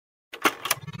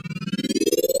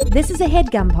This is a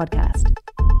HeadGum podcast.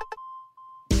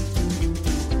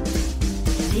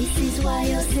 This is why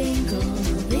you're single.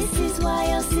 This is why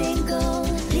you're single.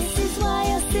 This is why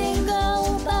you're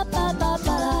single. Ba ba ba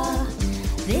ba.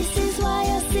 This is why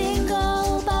you're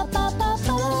single. Ba ba ba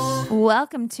ba.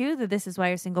 Welcome to the This Is Why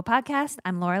You're Single podcast.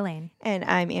 I'm Laura Lane. And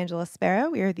I'm Angela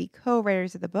Sparrow. We are the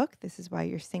co-writers of the book, This Is Why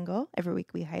You're Single. Every week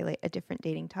we highlight a different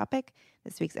dating topic.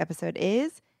 This week's episode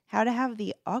is how to have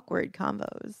the awkward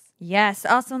convos. Yes,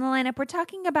 also in the lineup, we're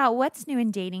talking about what's new in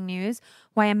dating news,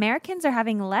 why Americans are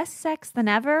having less sex than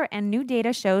ever, and new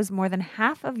data shows more than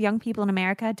half of young people in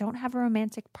America don't have a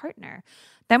romantic partner.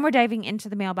 Then we're diving into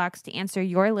the mailbox to answer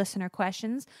your listener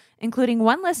questions, including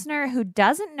one listener who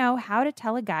doesn't know how to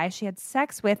tell a guy she had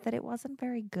sex with that it wasn't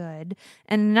very good,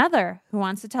 and another who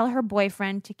wants to tell her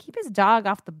boyfriend to keep his dog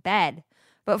off the bed.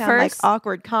 But Sound first, like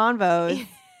awkward convos.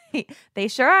 They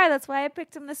sure are. That's why I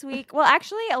picked them this week. Well,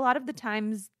 actually, a lot of the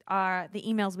times the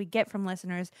emails we get from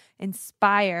listeners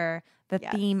inspire the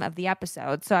theme of the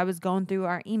episode. So I was going through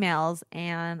our emails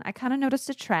and I kind of noticed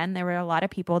a trend. There were a lot of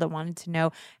people that wanted to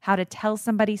know how to tell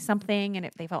somebody something and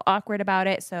if they felt awkward about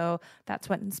it. So that's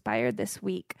what inspired this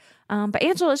week. But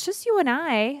Angela, it's just you and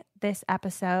I this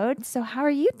episode. So how are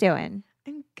you doing?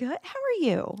 I'm good. How are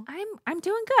you? I'm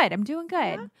doing good. I'm doing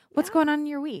good. What's going on in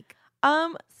your week?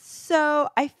 So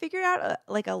I figured out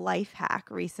a life hack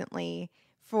recently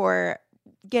for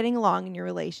getting along in your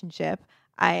relationship.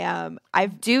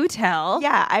 I've Do tell.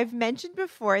 Yeah, I've mentioned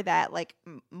before that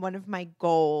one of my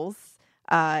goals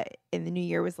in the new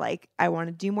year was I want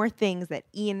to do more things that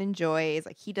Ian enjoys.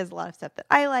 He does a lot of stuff that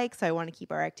I like, so I want to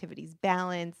keep our activities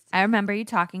balanced. I remember you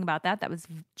talking about that. That was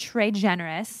très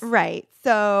generous. Right.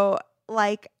 So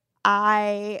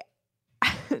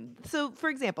so for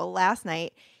example, last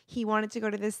night he wanted to go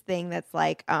to this thing that's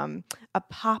a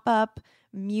pop-up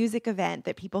music event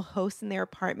that people host in their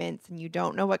apartments, and you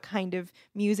don't know what kind of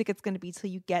music it's going to be till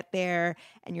you get there,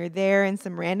 and you're there in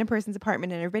some random person's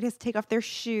apartment and everybody has to take off their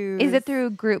shoes. Is it through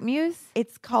Group Muse?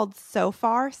 It's called So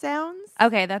Far Sounds.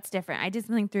 Okay, that's different. I did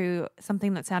something through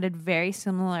something that sounded very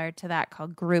similar to that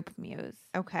called Group Muse.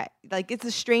 Okay. It's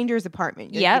a stranger's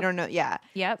apartment. Yep. You don't know. Yeah.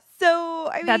 Yep.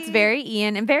 So, that's very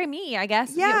Ian and very me, I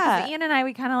guess. Yeah. Because Ian and I,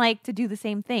 we kind of like to do the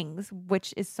same things,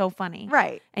 which is so funny.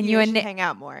 Right. And you and should Nick hang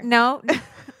out more. No.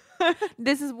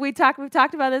 We've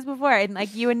talked about this before, and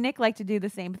you and Nick like to do the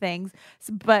same things,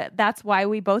 but that's why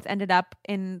we both ended up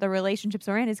in the relationships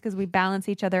we're in, is because we balance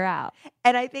each other out.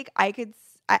 And I think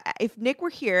if Nick were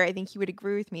here, I think he would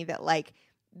agree with me that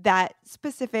that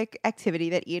specific activity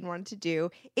that Ian wanted to do,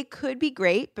 it could be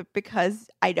great, but because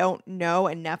I don't know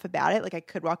enough about it, I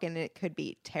could walk in and it could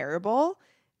be terrible.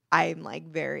 I'm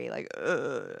very I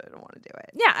don't want to do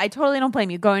it. Yeah, I totally don't blame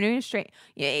you. Going to a straight,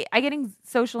 I get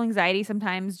social anxiety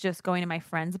sometimes just going to my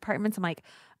friends' apartments. I'm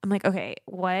like, okay,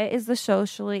 what is the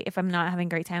socially, if I'm not having a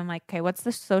great time, I'm like, okay, what's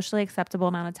the socially acceptable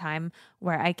amount of time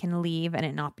where I can leave and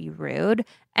it not be rude?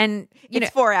 And it's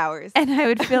 4 hours. And I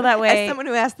would feel that way. As someone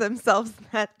who asks themselves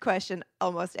that question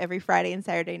almost every Friday and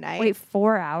Saturday night. Wait,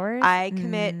 4 hours? I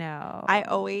commit. No. I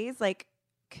always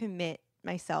commit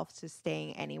myself to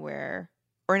staying anywhere.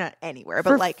 Or not anywhere,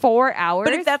 but for 4 hours.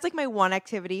 But if that's my one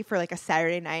activity for a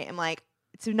Saturday night, I'm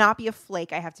to not be a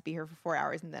flake, I have to be here for 4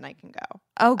 hours and then I can go.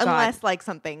 Oh, God. Unless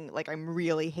something I'm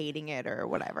really hating it or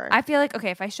whatever. I feel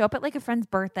okay, if I show up at a friend's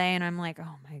birthday and I'm like,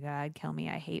 oh my God, kill me.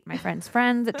 I hate my friend's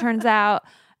friends. It turns out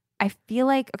I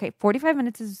feel 45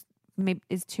 minutes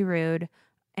is too rude.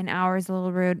 An hour is a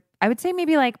little rude. I would say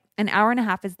maybe an hour and a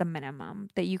half is the minimum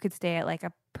that you could stay at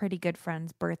a pretty good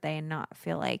friend's birthday and not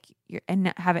feel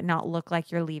and have it not look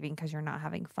like you're leaving because you're not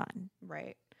having fun.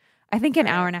 Right. I think an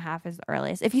hour and a half is the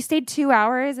earliest. If you stayed 2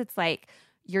 hours, it's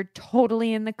you're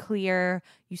totally in the clear.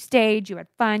 You stayed, you had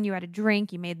fun, you had a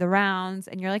drink, you made the rounds,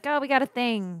 and you're oh, we got a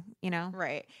thing,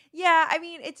 Right. Yeah. I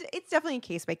mean, it's definitely a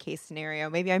case by case scenario.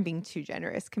 Maybe I'm being too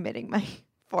generous committing my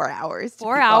 4 hours.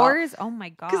 4 hours? Oh my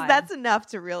God. Because that's enough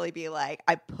to really be I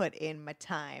put in my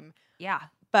time. Yeah.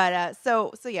 But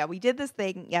so yeah, we did this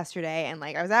thing yesterday, and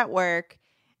I was at work,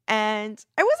 and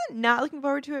I wasn't not looking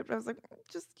forward to it, but I was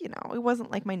it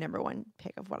wasn't my number one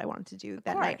pick of what I wanted to do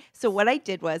that night. So what I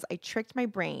did was I tricked my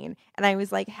brain, and I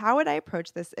was how would I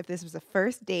approach this if this was a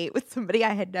first date with somebody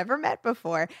I had never met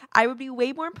before? I would be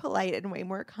way more polite and way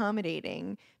more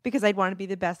accommodating because I'd want to be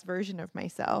the best version of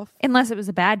myself. Unless it was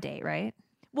a bad date, right?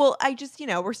 Well, I just,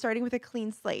 we're starting with a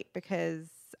clean slate because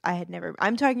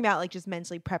I'm talking about just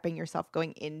mentally prepping yourself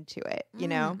going into it,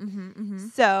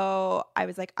 So I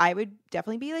was I would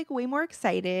definitely be way more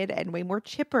excited and way more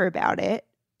chipper about it.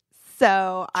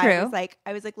 So True.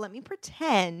 I was like, let me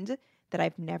pretend that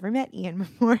I've never met Ian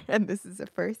before, and this is a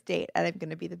first date, and I'm going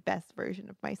to be the best version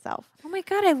of myself. Oh my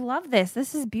God, I love this.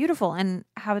 This is beautiful. And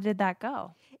how did that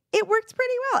go? It worked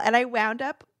pretty well, and I wound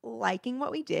up liking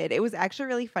what we did. It was actually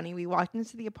really funny. We walked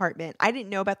into the apartment. I didn't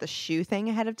know about the shoe thing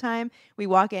ahead of time. We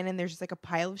walk in, and there's just like a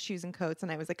pile of shoes and coats,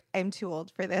 and I was like, I'm too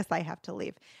old for this. I have to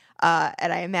leave.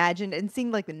 And I imagined, and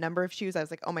seeing like the number of shoes, I was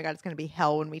like, oh my God, it's going to be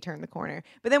hell when we turn the corner.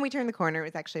 But then we turned the corner. It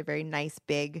was actually a very nice,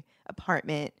 big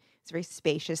apartment. It's very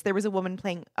spacious. There was a woman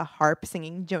playing a harp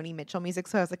singing Joni Mitchell music.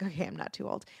 So I was like, okay, I'm not too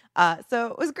old. So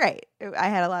it was great. I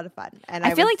had a lot of fun. And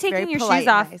I feel was like taking very your polite shoes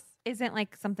and off nice. isn't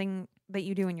like something that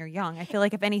you do when you're young. I feel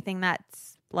like if anything,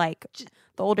 that's like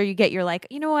the older you get, you're like,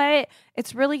 you know what?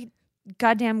 It's really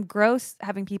goddamn gross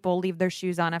having people leave their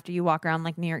shoes on after you walk around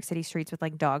like New York City streets with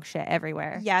like dog shit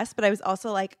everywhere. Yes, but I was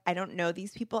also like, I don't know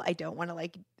these people. I don't want to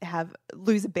like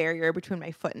lose a barrier between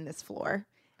my foot and this floor.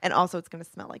 And also it's going to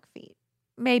smell like feet.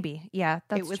 Maybe. Yeah,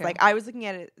 that's It was true. like, I was looking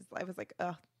at it. I was like,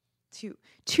 ugh,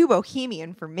 too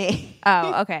bohemian for me.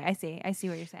 Oh, okay. I see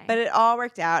what you're saying. But it all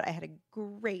worked out. I had a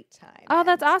great time. Oh,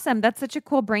 that's And- awesome. That's such a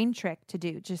cool brain trick to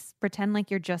do. Just pretend like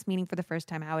you're just meeting for the first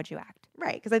time. How would you act?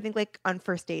 Right. Because I think like on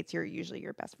first dates, you're usually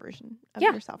your best version of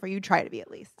Yeah. yourself, or you try to be at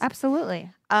least.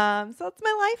 Absolutely. So that's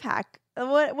my life hack.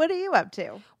 What are you up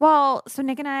to? Well, so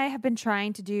Nick and I have been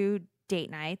trying to do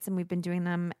date nights, and we've been doing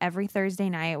them every Thursday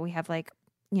night. We have like,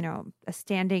 you know, a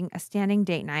standing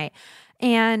date night.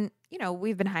 And, you know,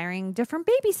 we've been hiring different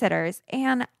babysitters.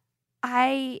 And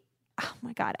oh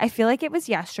my God, I feel like it was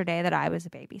yesterday that I was a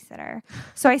babysitter.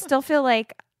 So I still feel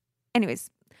like, anyways,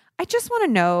 I just want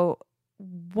to know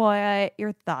what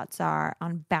your thoughts are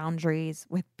on boundaries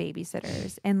with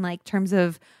babysitters in like terms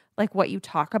of like what you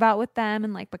talk about with them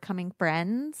and like becoming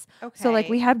friends. Okay. So like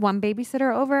we had one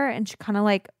babysitter over and she kind of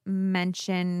like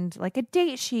mentioned like a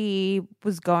date she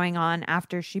was going on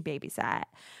after she babysat.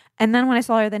 And then when I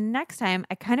saw her the next time,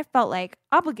 I kind of felt like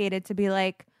obligated to be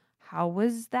like, how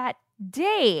was that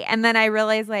date? And then I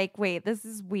realized like, wait, this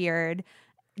is weird.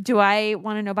 Do I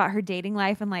want to know about her dating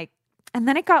life? And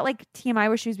then it got like TMI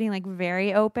where she was being like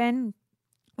very open,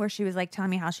 where she was like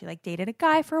telling me how she like dated a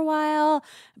guy for a while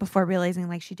before realizing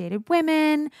like she dated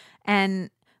women, and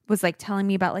was like telling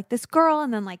me about like this girl,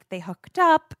 and then like they hooked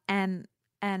up and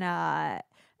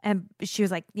she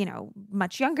was like, you know,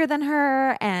 much younger than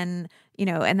her, and you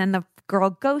know, and then the girl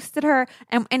ghosted her.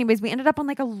 And anyways, we ended up on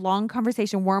like a long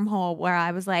conversation wormhole where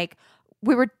I was like,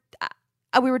 we were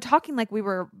talking like we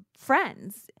were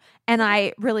friends. And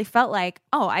I really felt like,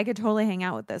 oh, I could totally hang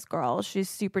out with this girl. She's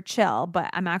super chill, but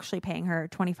I'm actually paying her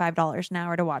 $25 an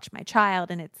hour to watch my child.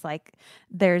 And it's like,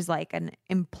 there's like an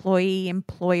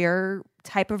employee-employer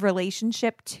type of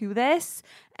relationship to this.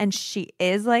 And she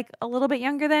is like a little bit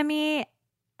younger than me.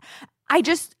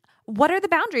 What are the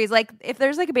boundaries? Like if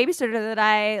there's like a babysitter that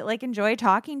I like enjoy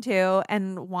talking to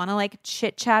and want to like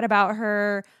chit chat about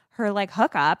her like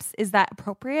hookups, is that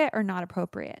appropriate or not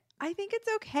appropriate? I think it's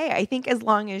okay. I think as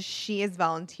long as she is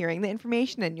volunteering the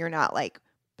information and you're not like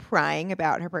prying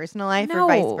about her personal life or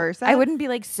vice versa. I wouldn't be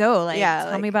like, so like, Yeah,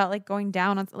 tell like- me about like going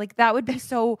down on like, that would be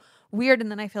so weird. And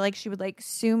then I feel like she would like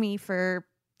sue me for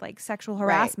like sexual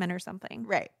harassment or something.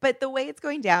 Right. But the way it's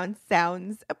going down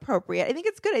sounds appropriate. I think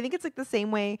it's good. I think it's like the same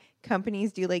way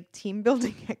companies do like team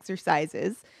building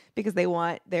exercises because they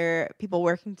want their people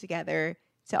working together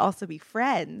to also be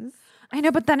friends. I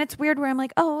know, but then it's weird where I'm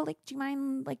like, oh, like, do you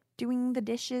mind like doing the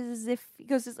dishes if he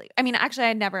goes to sleep? I mean, actually,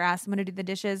 I never asked someone to do the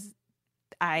dishes.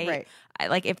 I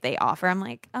like if they offer, I'm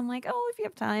like, oh, if you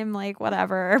have time, like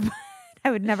whatever. I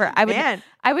would never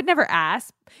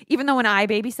ask. Even though when I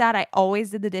babysat, I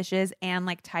always did the dishes and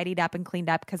like tidied up and cleaned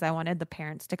up because I wanted the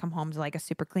parents to come home to like a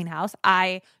super clean house.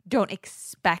 I don't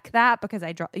expect that because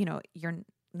you're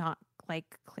not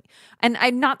like clean, and I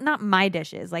not my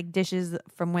dishes, like dishes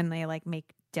from when they like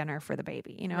make dinner for the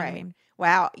baby. You know what I mean?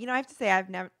 Wow. You know, I have to say I've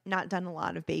not done a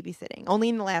lot of babysitting. Only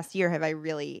in the last year have I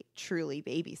really truly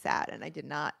babysat, and I did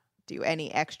not do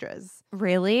any extras.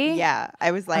 Really? Yeah.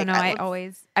 I was like, oh, no, I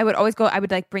would always go. I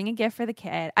would like bring a gift for the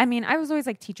kid. I mean, I was always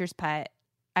like teacher's pet.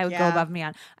 I would go above and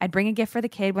beyond. I'd bring a gift for the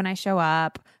kid when I show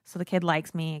up, so the kid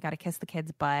likes me. I got to kiss the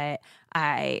kid's butt.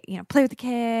 I, play with the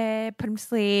kid, put him to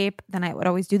sleep. Then I would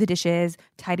always do the dishes,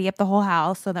 tidy up the whole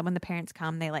house, so that when the parents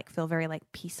come, they like feel very like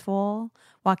peaceful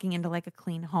walking into like a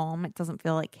clean home. It doesn't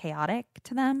feel like chaotic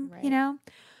to them. Right. You know.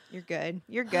 You're good.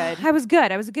 You're good. I was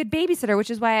good. I was a good babysitter, which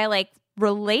is why I like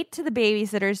relate to the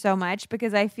babysitters so much,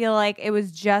 because I feel like it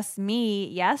was just me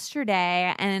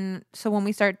yesterday. And so when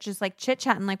we start just like chit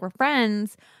chatting like we're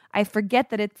friends, I forget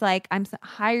that it's like I'm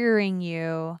hiring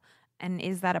you, and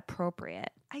is that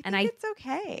appropriate? I think it's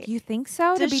okay. You think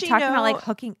so? Does to be she talking about know- like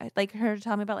hooking, like her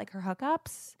telling me about like her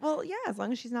hookups. Well, yeah, as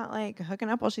long as she's not like hooking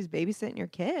up while she's babysitting your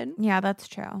kid. Yeah, that's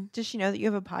true. Does she know that you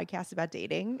have a podcast about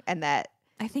dating and that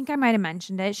I think I might have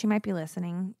mentioned it. She might be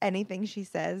listening. anything she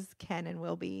says can and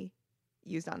will be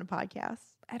used on a podcast?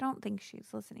 I don't think she's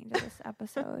listening to this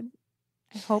episode.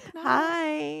 I hope not.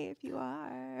 Hi, if you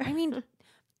are. I mean,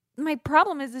 my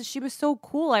problem is she was so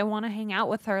cool. I want to hang out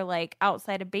with her like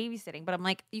outside of babysitting, but I'm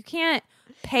like, you can't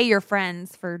pay your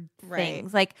friends for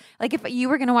things. Like if you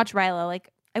were gonna watch Rilo, like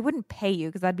I wouldn't pay you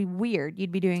because that'd be weird.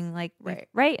 You'd be doing like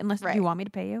right unless you want me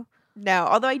to pay you. No,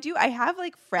 although I have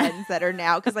like friends that are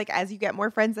now because like as you get more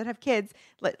friends that have kids,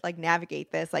 like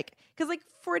navigate this like because like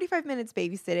 45 minutes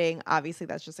babysitting, obviously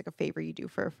that's just like a favor you do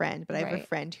for a friend. But I have a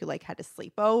friend who like had to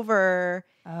sleep over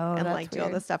and like do all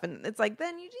this stuff, and it's like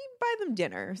then you buy them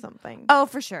dinner or something. Oh,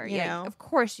 for sure, you know? Of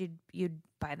course you'd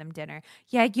buy them dinner.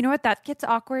 Yeah, you know what? That gets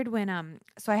awkward when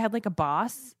So I had like a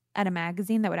boss at a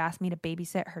magazine that would ask me to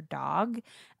babysit her dog,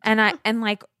 and and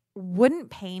like wouldn't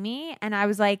pay me, and I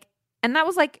was like, and that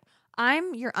was like.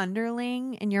 I'm your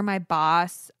underling and you're my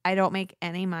boss. I don't make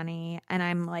any money and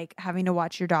I'm like having to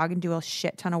watch your dog and do a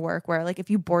shit ton of work where like if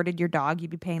you boarded your dog,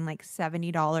 you'd be paying like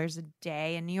 $70 a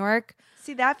day in New York.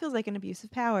 See, that feels like an abuse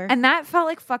of power. And that felt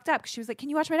like fucked up because she was like, can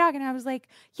you watch my dog? And I was like,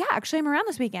 yeah, actually I'm around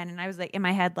this weekend. And I was like in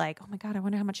my head like, oh my God, I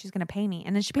wonder how much she's going to pay me.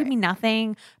 And then she paid me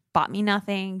nothing, bought me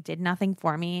nothing, did nothing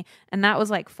for me. And that was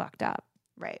like fucked up.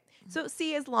 Right. So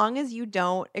see, as long as you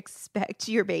don't expect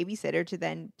your babysitter to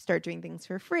then start doing things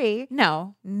for free,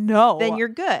 no, then you're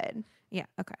good. Yeah.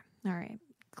 Okay. All right.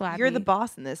 Glad you're the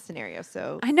boss in this scenario.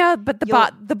 So I know, but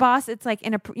the boss, it's like I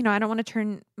don't want to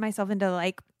turn myself into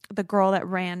like the girl that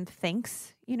Rand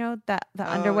thinks, that the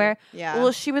underwear. Yeah.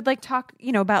 Well, she would like talk,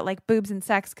 about like boobs and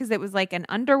sex because it was like an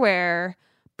underwear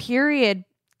period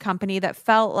company that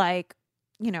felt like,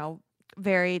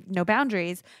 very no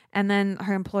boundaries. And then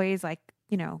her employees like,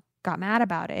 got mad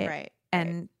about it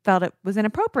and felt it was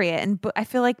inappropriate. And I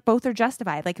feel like both are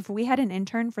justified. Like if we had an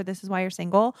intern for This Is Why You're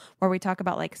Single, where we talk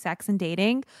about like sex and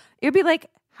dating, it would be like,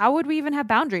 how would we even have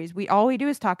boundaries? All we do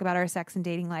is talk about our sex and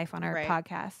dating life on our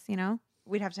podcasts,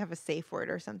 We'd have to have a safe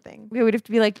word or something. We would have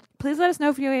to be like, please let us know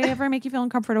if you ever make you feel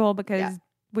uncomfortable because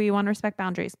we want to respect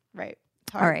boundaries. Right.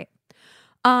 All right.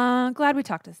 Glad we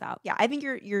talked this out. Yeah, I think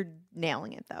you're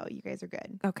nailing it though. You guys are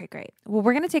good. Okay, great. Well,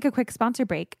 we're going to take a quick sponsor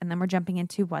break and then we're jumping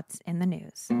into what's in the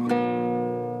news.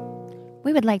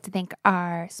 We would like to thank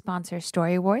our sponsor,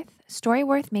 Storyworth.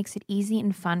 Storyworth makes it easy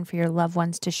and fun for your loved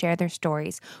ones to share their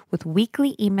stories with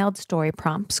weekly emailed story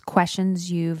prompts,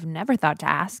 questions you've never thought to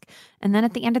ask, and then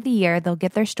at the end of the year, they'll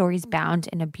get their stories bound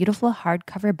in a beautiful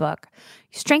hardcover book.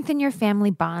 You strengthen your family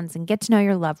bonds and get to know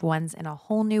your loved ones in a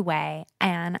whole new way.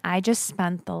 And I just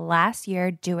spent the last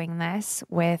year doing this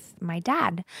with my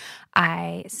dad.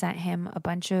 I sent him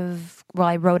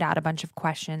I wrote out a bunch of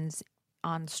questions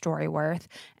on Storyworth,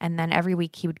 and then every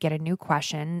week he would get a new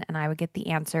question and I would get the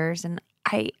answers. And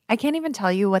I can't even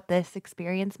tell you what this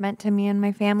experience meant to me and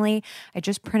my family. I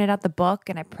just printed out the book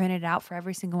and I printed it out for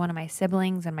every single one of my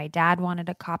siblings, and my dad wanted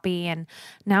a copy, and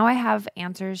now I have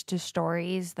answers to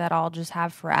stories that I'll just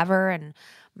have forever. And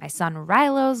my son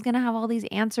Rilo's gonna have all these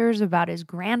answers about his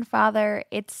grandfather.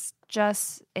 It's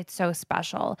so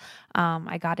special.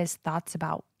 I got his thoughts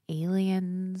about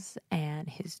aliens and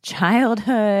his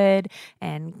childhood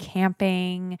and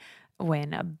camping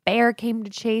when a bear came to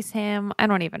chase him. I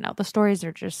don't even know. The stories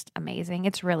are just amazing.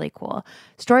 It's really cool.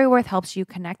 Storyworth helps you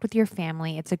connect with your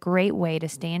family. It's a great way to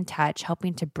stay in touch,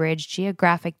 helping to bridge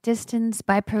geographic distance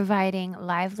by providing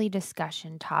lively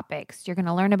discussion topics. You're going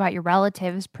to learn about your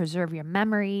relatives, preserve your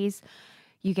memories.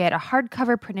 You get a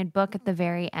hardcover printed book at the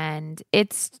very end.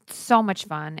 It's so much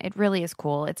fun. It really is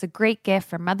cool. It's a great gift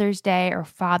for Mother's Day or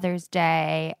Father's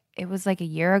Day. It was like a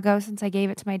year ago since I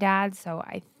gave it to my dad, so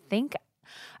I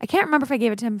can't remember if I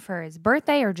gave it to him for his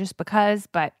birthday or just because,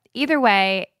 but either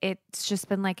way, it's just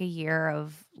been like a year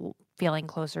of feeling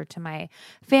closer to my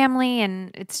family,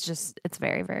 and it's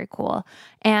very, very cool.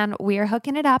 And we are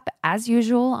hooking it up as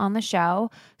usual on the show.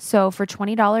 So for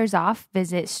 $20 off,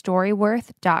 visit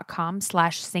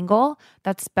storyworth.com/single.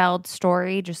 That's spelled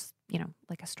story, just,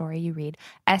 like a story you read,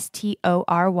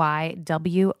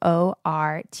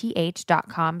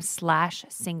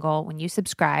 STORYWORTH.com/single when you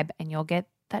subscribe, and you'll get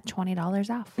that $20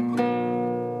 off.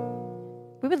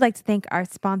 We would like to thank our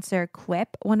sponsor,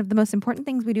 Quip. One of the most important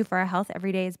things we do for our health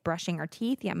every day is brushing our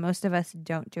teeth, yet most of us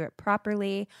don't do it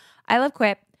properly. I love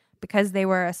Quip because they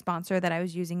were a sponsor that I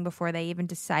was using before they even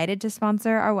decided to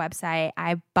sponsor our website.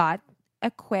 I bought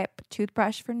a Quip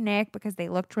toothbrush for Nick because they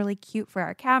looked really cute for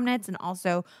our cabinets, and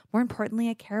also, more importantly,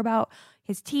 I care about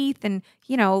his teeth and,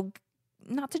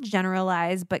 not to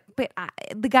generalize, but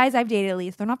the guys I've dated, at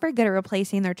least, they're not very good at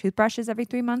replacing their toothbrushes every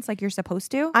 3 months like you're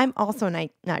supposed to. I'm also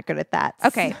not good at that.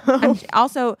 Okay. So.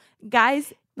 Also,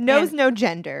 guys knows no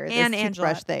gender. And this Angela.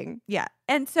 toothbrush thing. Yeah.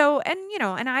 And so,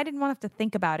 and I didn't want to have to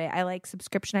think about it. I like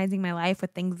subscriptionizing my life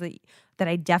with things that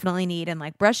I definitely need. And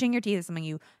like brushing your teeth is something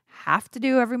you have to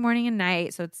do every morning and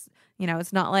night. So it's,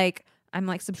 it's not like I'm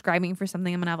like subscribing for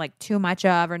something I'm going to have like too much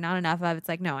of or not enough of. It's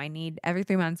like, no, I need every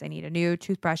 3 months, I need a new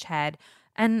toothbrush head.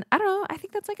 And I don't know. I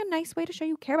think that's like a nice way to show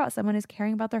you care about someone, is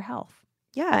caring about their health.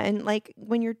 Yeah. And like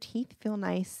when your teeth feel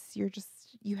nice,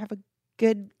 you have a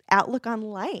good outlook on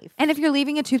life. And if you're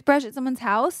leaving a toothbrush at someone's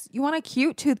house, you want a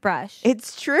cute toothbrush.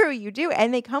 It's true. You do.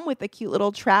 And they come with a cute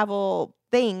little travel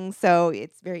thing. So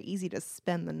it's very easy to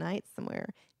spend the night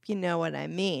somewhere, if you know what I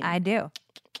mean. I do.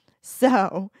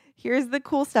 So here's the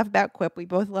cool stuff about Quip. We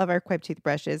both love our Quip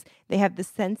toothbrushes. They have the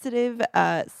sensitive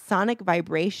sonic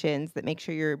vibrations that make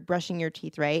sure you're brushing your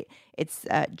teeth right. It's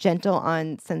gentle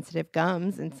on sensitive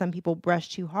gums, and some people brush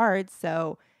too hard.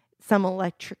 So some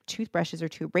electric toothbrushes are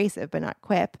too abrasive, but not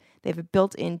Quip. They have a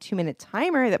built-in 2-minute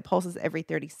timer that pulses every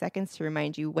 30 seconds to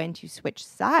remind you when to switch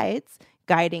sides,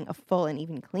 guiding a full and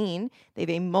even clean. They have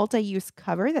a multi-use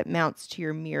cover that mounts to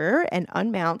your mirror and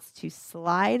unmounts to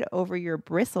slide over your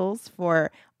bristles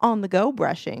for on-the-go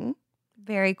brushing.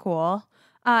 Very cool.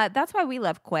 That's why we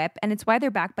love Quip, and it's why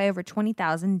they're backed by over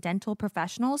 20,000 dental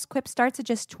professionals. Quip starts at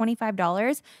just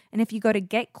 $25, and if you go to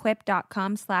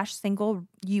getquip.com/single,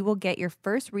 you will get your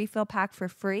first refill pack for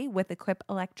free with a Quip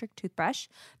electric toothbrush.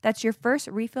 That's your first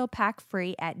refill pack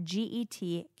free at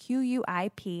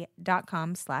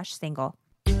getquip.com/single.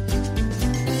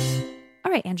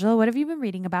 All right, Angela, what have you been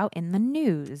reading about in the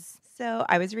news? So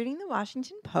I was reading the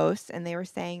Washington Post, and they were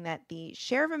saying that the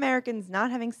share of Americans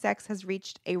not having sex has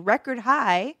reached a record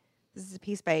high. This is a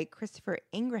piece by Christopher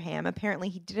Ingraham. Apparently,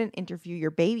 he didn't interview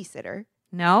your babysitter.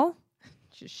 No?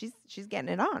 She's getting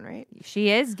it on, right? She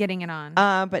is getting it on.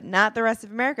 But not the rest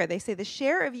of America. They say the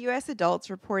share of U.S.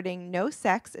 adults reporting no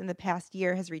sex in the past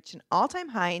year has reached an all-time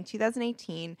high in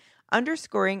 2018,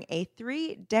 underscoring a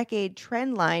 3-decade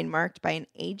trend line marked by an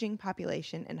aging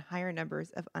population and higher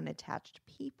numbers of unattached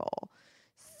people.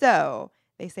 So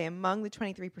they say among the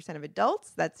 23% of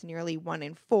adults, that's nearly 1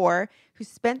 in 4, who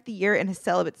spent the year in a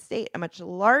celibate state, a much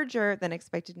larger than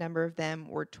expected number of them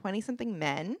were 20-something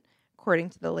men, according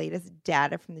to the latest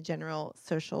data from the General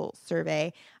Social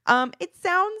Survey. It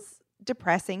sounds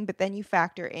depressing, but then you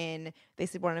factor in, they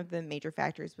said one of the major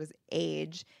factors was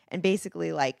age, and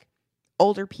basically like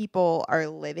older people are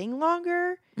living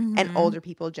longer, and older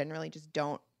people generally just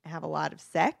don't have a lot of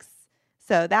sex.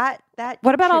 So that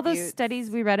what about all those studies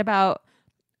we read about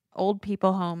old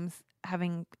people homes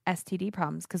having STD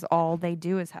problems because all they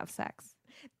do is have sex?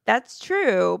 That's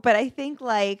true, but I think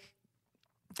like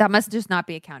that must just not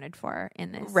be accounted for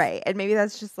in this. Right. And maybe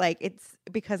that's just like, it's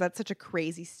because that's such a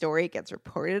crazy story. It gets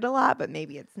reported a lot, but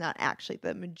maybe it's not actually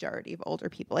the majority of older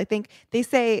people. I think they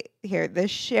say here, the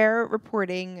share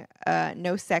reporting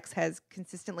no sex has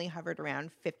consistently hovered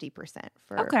around 50%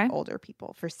 for older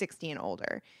people. For 60 and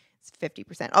older, it's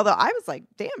 50%. Although I was like,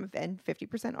 damn, and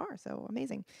 50% are. So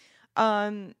amazing.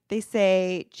 They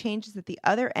say changes at the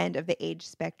other end of the age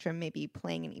spectrum may be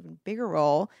playing an even bigger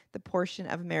role. The portion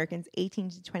of Americans 18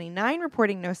 to 29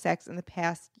 reporting no sex in the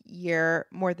past year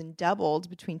more than doubled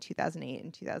between 2008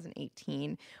 and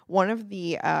 2018. One of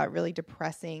the really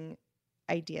depressing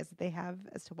ideas that they have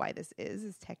as to why this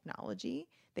is technology.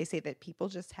 They say that people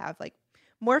just have like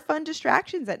more fun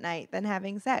distractions at night than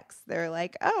having sex. They're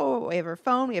like, oh, we have our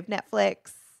phone, we have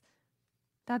Netflix.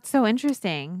 That's so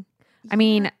interesting. I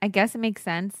mean, I guess it makes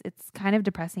sense. It's kind of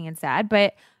depressing and sad,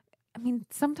 but I mean,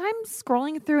 sometimes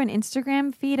scrolling through an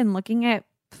Instagram feed and looking at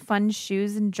fun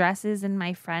shoes and dresses in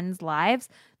my friends' lives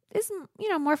is,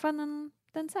 more fun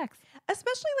than sex.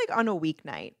 Especially like on a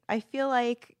weeknight. I feel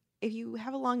like if you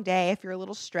have a long day, if you're a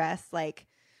little stressed, like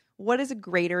what is a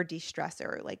greater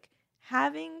de-stressor? Like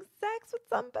having sex with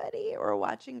somebody or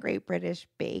watching Great British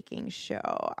Baking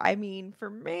Show? I mean, for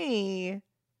me,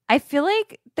 I feel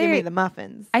like give me the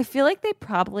muffins. I feel like they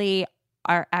probably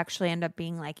are actually end up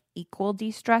being like equal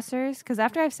de-stressors, because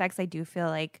after I have sex, I do feel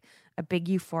like a big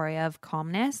euphoria of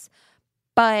calmness,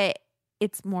 but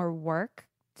it's more work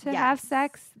to have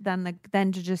sex than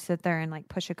to just sit there and like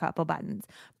push a couple buttons.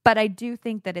 But I do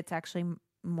think that it's actually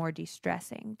more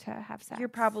de-stressing to have sex. You're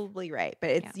probably right, but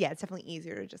it's it's definitely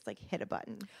easier to just like hit a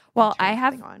button. Well, I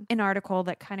have an article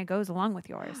that kind of goes along with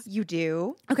yours. You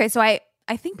do? Okay, so I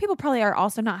think people probably are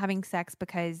also not having sex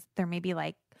because they're maybe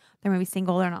like They're maybe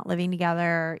single. They're not living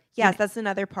together. Yes, that's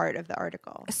another part of the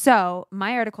article. So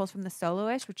my article is from the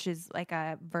Soloist, which is like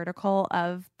a vertical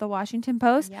of the Washington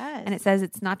Post. Yes. And it says,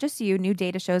 it's not just you. New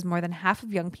data shows more than half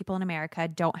of young people in America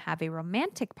don't have a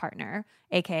romantic partner,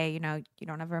 aka, you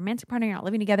don't have a romantic partner, you're not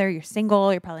living together, you're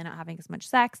single, you're probably not having as much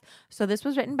sex. So this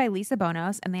was written by Lisa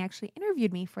Bonos, and they actually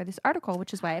interviewed me for this article,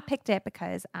 which is why I picked it,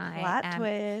 because I am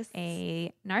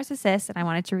a narcissist and I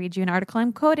wanted to read you an article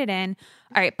I'm quoted in.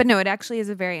 All right, but no, it actually is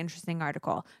a very interesting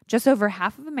article. Just over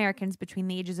half of Americans between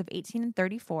the ages of 18 and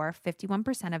 34,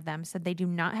 51% of them said they do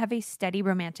not have a steady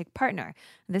romantic partner.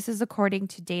 This is according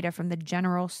to data from the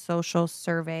General Social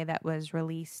Survey that was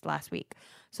released last week.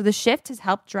 So the shift has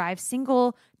helped drive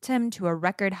singleton to a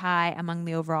record high among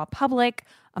the overall public,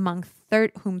 among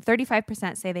whom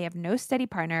 35% say they have no steady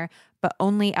partner, but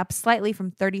only up slightly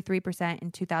from 33%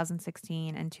 in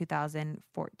 2016 and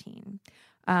 2014.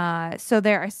 So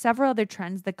there are several other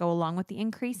trends that go along with the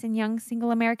increase in young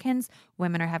single Americans.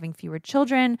 Women are having fewer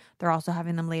children. They're also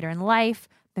having them later in life.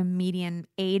 The median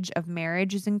age of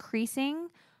marriage is increasing.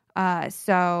 But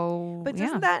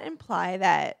doesn't that imply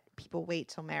that people wait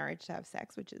till marriage to have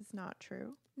sex, which is not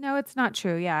true? No, it's not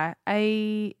true. Yeah.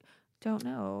 I don't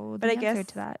know the answer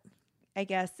to that. I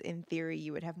guess in theory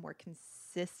you would have more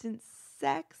consistent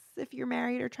sex if you're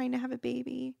married or trying to have a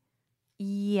baby.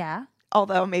 Yeah.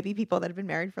 Although maybe people that have been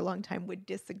married for a long time would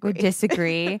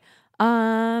disagree.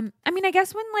 I mean, I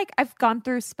guess when like I've gone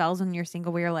through spells when you're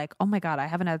single where you're like, oh my God, I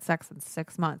haven't had sex in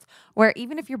 6 months. Where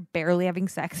even if you're barely having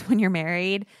sex when you're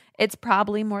married, it's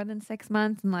probably more than 6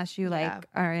 months unless you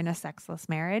are in a sexless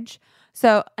marriage.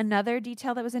 So another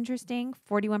detail that was interesting,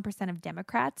 41% of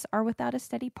Democrats are without a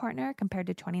steady partner compared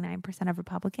to 29% of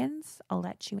Republicans. I'll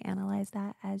let you analyze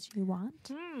that as you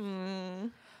want.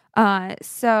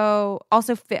 So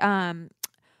also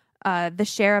the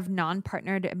share of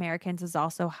non-partnered Americans is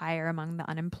also higher among the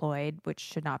unemployed, which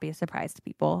should not be a surprise to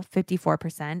people.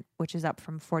 54%, which is up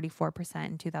from 44%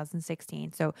 in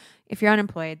 2016. So if you're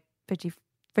unemployed,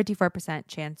 54%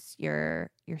 chance you're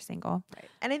single. Right.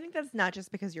 And I think that's not just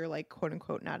because you're like quote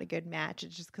unquote not a good match.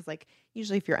 It's just because like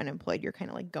usually if you're unemployed, you're kind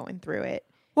of like going through it.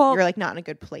 Well, you're like not in a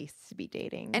good place to be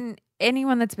dating. And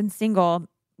anyone that's been single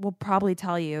will probably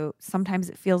tell you sometimes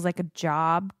it feels like a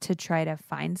job to try to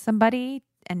find somebody,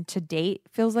 and to date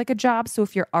feels like a job. So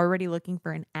if you're already looking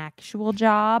for an actual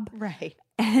job, right,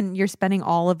 and you're spending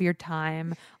all of your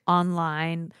time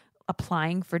online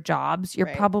applying for jobs, you're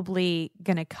probably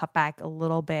going to cut back a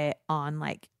little bit on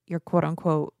like your quote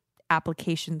unquote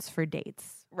applications for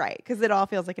dates. Right. Because it all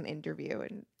feels like an interview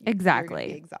and exactly. You're going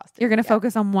to be exhausted. You're going to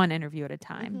focus on one interview at a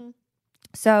time. Mm-hmm.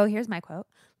 So here's my quote.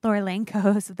 Laura Lane,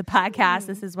 co-host of the podcast,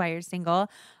 This Is Why You're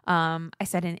Single. I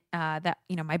said that,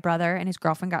 my brother and his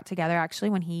girlfriend got together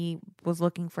actually when he was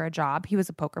looking for a job. He was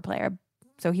a poker player,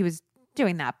 so he was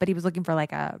doing that, but he was looking for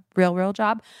like a real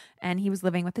job, and he was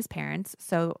living with his parents.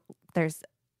 So there's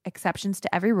exceptions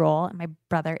to every rule. And my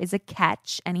brother is a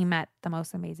catch, and he met the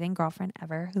most amazing girlfriend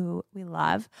ever who we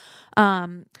love.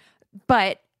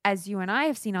 But as you and I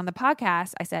have seen on the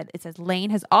podcast, it says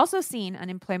Lane has also seen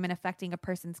unemployment affecting a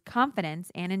person's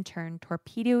confidence and in turn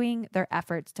torpedoing their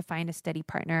efforts to find a steady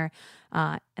partner.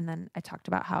 And then I talked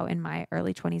about how in my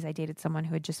early 20s, I dated someone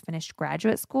who had just finished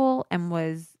graduate school and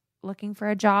was looking for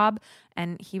a job,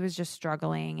 and he was just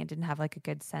struggling and didn't have like a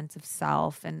good sense of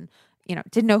self and,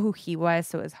 didn't know who he was.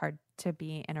 So it was hard to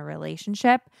be in a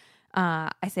relationship.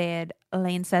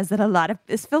 Lane says that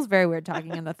this feels very weird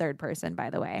talking in the third person, by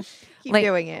the way. Keep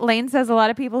doing it. Lane says a lot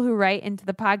of people who write into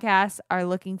the podcast are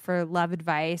looking for love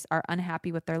advice, are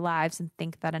unhappy with their lives, and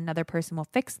think that another person will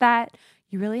fix that.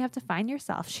 You really have to find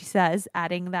yourself, she says,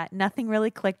 adding that nothing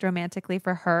really clicked romantically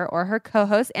for her or her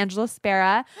co-host, Angela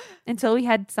Spera, until we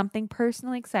had something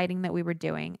personally exciting that we were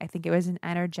doing. I think it was an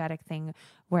energetic thing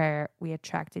where we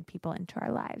attracted people into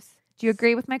our lives. Do you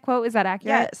agree with my quote? Is that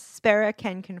accurate? Yes, Spera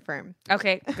can confirm.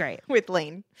 Okay, great. With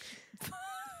Lane.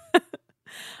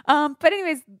 But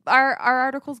anyways, our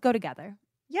articles go together.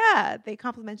 Yeah, they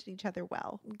complemented each other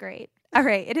well. Great. All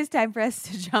right, it is time for us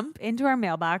to jump into our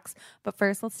mailbox. But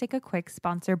first, let's take a quick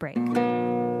sponsor break.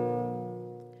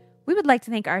 We would like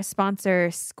to thank our sponsor,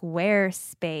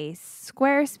 Squarespace.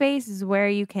 Squarespace is where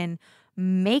you can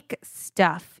make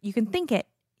stuff. You can think it.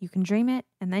 You can dream it,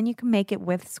 and then you can make it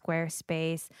with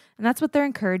Squarespace. And that's what they're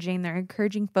encouraging. They're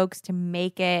encouraging folks to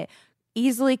make it,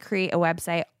 easily create a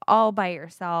website all by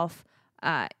yourself.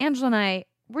 Angela and I,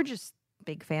 we're just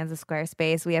big fans of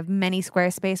Squarespace. We have many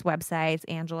Squarespace websites.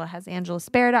 Angela has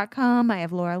angelaspare.com. I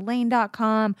have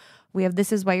lauralane.com. We have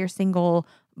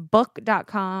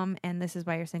thisiswhyyou'resinglebook.com and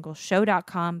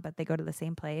thisiswhyyou'resingleshow.com, but they go to the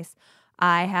same place.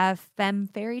 I have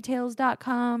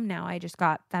femfairytales.com. Now I just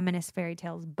got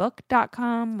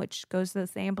feministfairytalesbook.com, which goes to the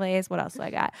same place. What else do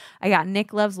I got? I got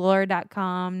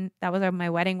nickloveslore.com. That was my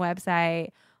wedding website.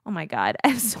 Oh my God. I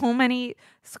have so many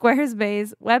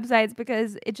Squarespace websites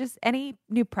because it just, any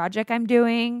new project I'm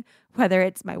doing, whether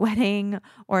it's my wedding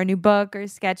or a new book or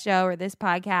sketch show or this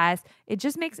podcast, it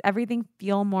just makes everything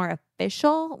feel more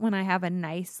official when I have a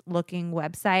nice looking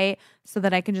website so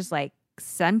that I can just like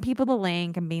send people the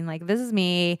link and being like, this is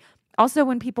me. Also,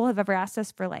 when people have ever asked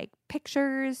us for like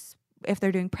pictures, if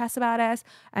they're doing press about us,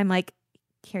 I'm like,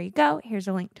 here you go. Here's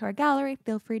a link to our gallery.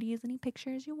 Feel free to use any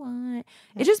pictures you want.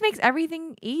 It just makes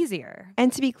everything easier.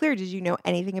 And to be clear, did you know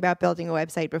anything about building a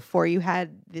website before you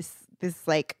had this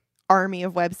like army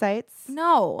of websites?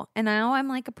 No. And now I'm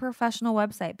like a professional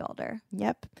website builder.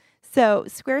 Yep. So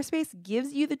Squarespace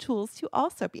gives you the tools to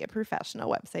also be a professional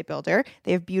website builder.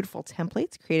 They have beautiful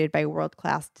templates created by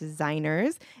world-class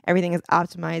designers. Everything is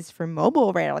optimized for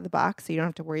mobile right out of the box, so you don't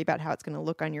have to worry about how it's going to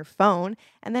look on your phone.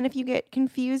 And then if you get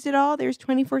confused at all, there's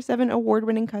 24/7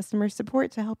 award-winning customer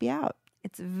support to help you out.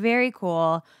 It's very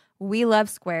cool. We love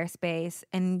Squarespace,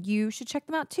 and you should check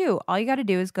them out too. All you got to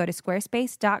do is go to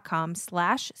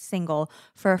squarespace.com/single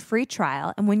for a free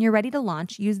trial. And when you're ready to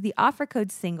launch, use the offer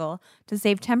code SINGLE to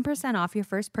save 10% off your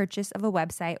first purchase of a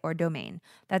website or domain.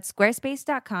 That's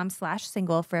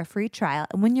squarespace.com/single for a free trial.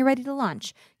 And when you're ready to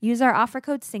launch, use our offer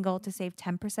code SINGLE to save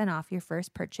 10% off your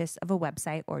first purchase of a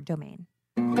website or domain.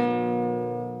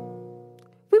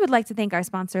 We would like to thank our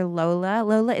sponsor, Lola.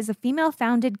 Lola is a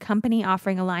female-founded company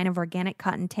offering a line of organic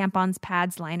cotton tampons,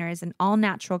 pads, liners, and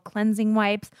all-natural cleansing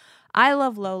wipes. I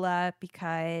love Lola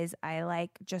because I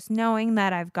like just knowing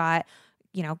that I've got,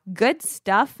 good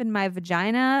stuff in my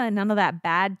vagina and none of that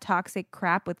bad toxic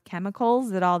crap with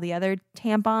chemicals that all the other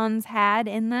tampons had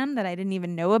in them that I didn't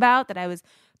even know about, that I was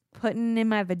putting in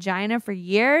my vagina for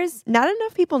years. Not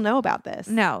enough people know about this.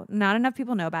 No, not enough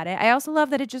people know about it. I also love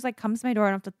that it just like comes to my door.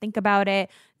 I don't have to think about it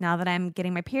now that I'm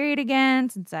getting my period again,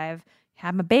 since I've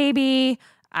had my baby.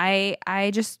 I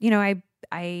just,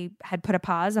 I had put a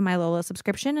pause on my Lola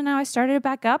subscription and now I started it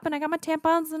back up and I got my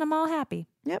tampons and I'm all happy.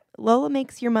 Yep. Lola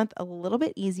makes your month a little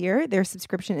bit easier. Their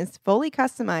subscription is fully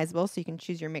customizable, so you can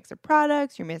choose your mix of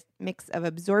products, your mix of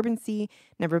absorbency,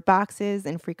 number of boxes,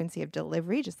 and frequency of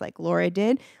delivery, just like Laura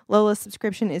did. Lola's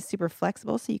subscription is super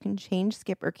flexible, so you can change,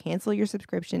 skip, or cancel your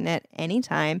subscription at any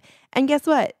time. And guess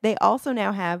what? They also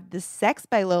now have the Sex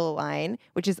by Lola line,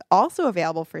 which is also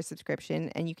available for subscription,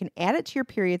 and you can add it to your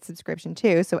period subscription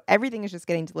too. So everything is just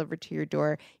getting delivered to your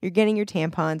door. You're getting your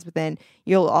tampons, but then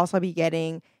you'll also be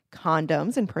getting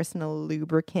condoms and personal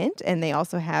lubricant, and they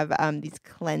also have these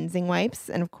cleansing wipes,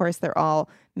 and of course they're all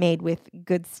made with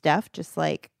good stuff, just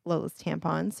like Lola's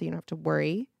tampons, so you don't have to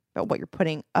worry about what you're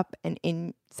putting up and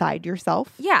inside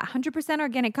yourself. Yeah, 100%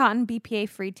 organic cotton,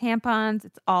 BPA-free tampons.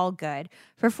 It's all good.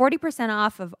 For 40%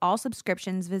 off of all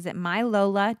subscriptions, visit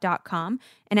mylola.com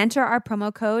and enter our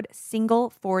promo code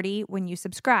SINGLE40 when you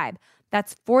subscribe.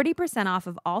 That's 40% off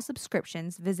of all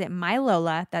subscriptions. Visit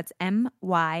mylola, that's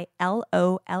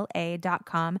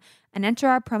MYLOLA.com, and enter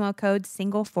our promo code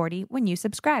SINGLE40 when you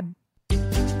subscribe.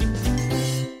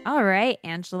 All right,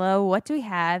 Angela, what do we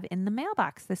have in the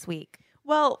mailbox this week?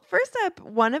 Well, first up,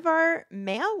 one of our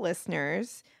male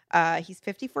listeners, he's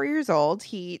 54 years old.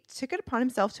 He took it upon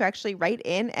himself to actually write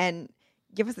in and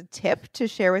give us a tip to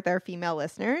share with our female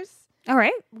listeners. All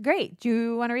right, great. Do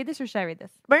you want to read this or should I read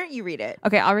this? Why don't you read it?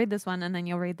 Okay, I'll read this one and then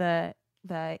you'll read the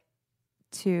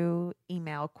 2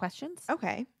 email questions.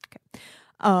 Okay.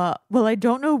 Well, I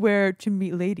don't know where to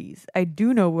meet ladies. I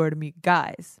do know where to meet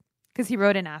guys. Because he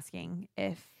wrote in asking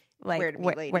if, like, where to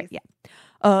meet ladies. yeah.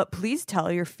 Please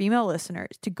tell your female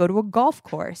listeners to go to a golf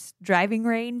course, driving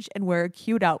range, and wear a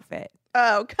cute outfit.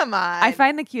 Oh, come on. I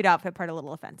find the cute outfit part a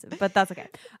little offensive, but that's okay.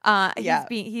 Yeah.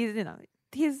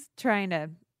 He's trying to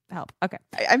help. Okay.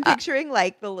 I'm picturing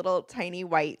like the little tiny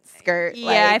white skirt.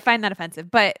 Yeah, I find that offensive.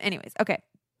 But anyways, okay.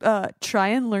 Try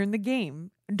and learn the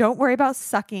game. Don't worry about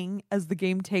sucking, as the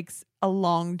game takes a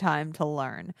long time to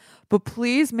learn. But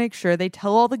please make sure they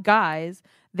tell all the guys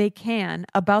they can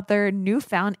about their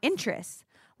newfound interests.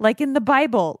 Like in the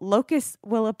Bible, locusts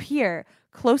will appear.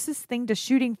 Closest thing to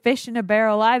shooting fish in a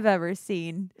barrel I've ever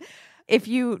seen. If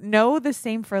you know the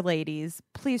same for ladies,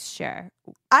 please share.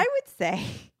 I would say.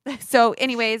 So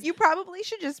anyways, you probably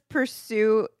should just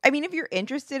pursue. I mean, if you're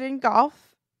interested in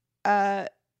golf,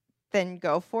 then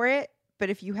go for it. But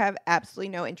if you have absolutely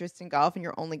no interest in golf and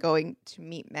you're only going to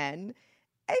meet men,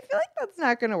 I feel like that's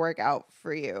not going to work out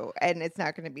for you. And it's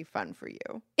not going to be fun for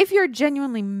you. If you're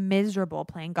genuinely miserable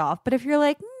playing golf, but if you're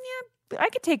like, yeah, I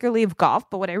could take or leave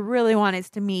golf, but what I really want is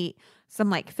to meet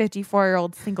some like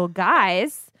 54-year-old single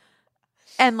guys.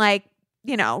 And like,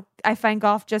 I find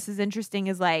golf just as interesting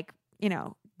as like,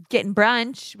 getting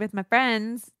brunch with my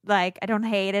friends. Like, I don't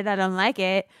hate it. I don't like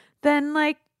it. Then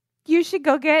like, you should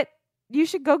go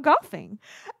golfing.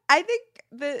 I think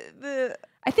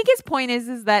I think his point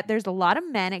is that there's a lot of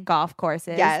men at golf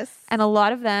courses. Yes. And a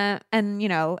lot of them, and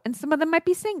and some of them might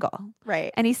be single.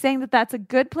 Right. And he's saying that that's a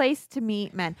good place to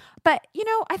meet men. But,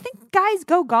 I think guys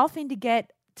go golfing to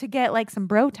get like some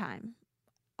bro time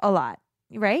a lot.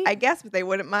 Right? I guess, but they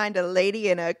wouldn't mind a lady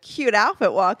in a cute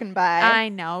outfit walking by. I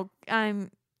know.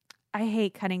 I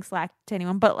hate cutting slack to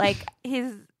anyone, but like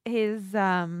his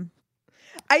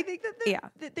I think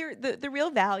that the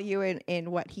real value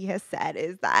in what he has said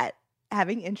is that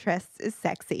having interests is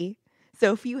sexy.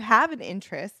 So if you have an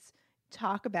interest,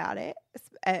 talk about it.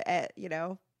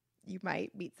 You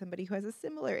might meet somebody who has a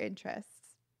similar interest.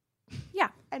 Yeah.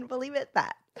 And we'll leave it at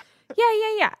that.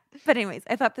 Yeah. But anyways,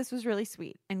 I thought this was really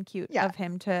sweet and cute of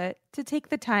him to take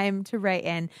the time to write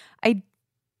in. I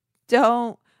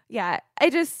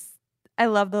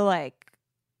love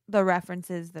the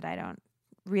references that I don't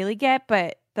really get,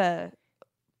 but the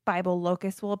Bible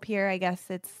locust will appear. I guess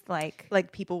it's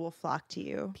like people will flock to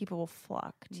you. People will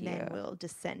flock to you. Men will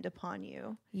descend upon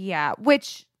you. Yeah,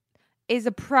 which is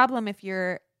a problem if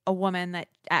you're a woman that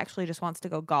actually just wants to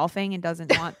go golfing and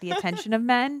doesn't want the attention of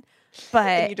men. But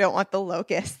and you don't want the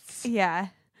locusts. Yeah.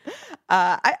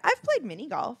 I've played mini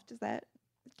golf. Does that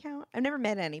count? I've never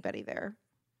met anybody there.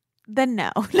 Then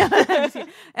no.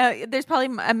 There's probably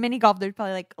a mini golf. There's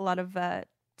probably like a lot of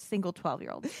single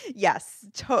 12-year-olds. Yes.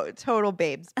 Total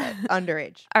babes, but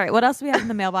underage. All right. What else do we have in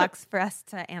the mailbox for us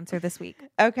to answer this week?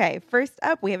 Okay. First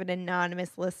up, we have an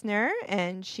anonymous listener,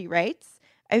 and she writes,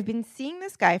 I've been seeing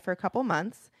this guy for a couple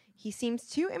months. He seems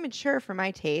too immature for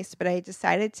my taste, but I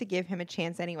decided to give him a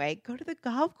chance anyway. Go to the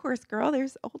golf course, girl.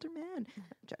 There's older men. I'm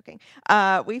joking.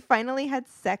 We finally had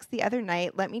sex the other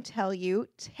night. Let me tell you,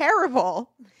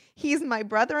 terrible. He's my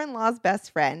brother-in-law's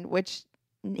best friend, which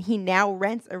he now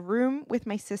rents a room with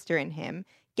my sister and him.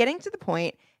 Getting to the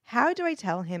point, how do I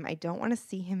tell him I don't want to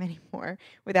see him anymore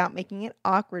without making it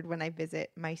awkward when I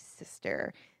visit my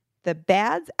sister? The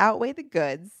bads outweigh the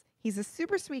goods. He's a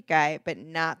super sweet guy, but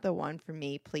not the one for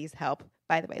me. Please help.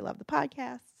 By the way, love the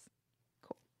podcasts.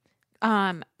 Cool.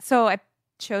 So I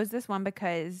chose this one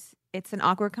because it's an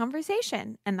awkward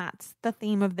conversation, and that's the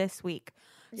theme of this week.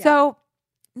 Yeah. So,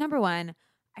 number one,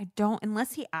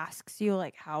 unless he asks you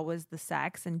like, how was the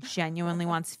sex, and genuinely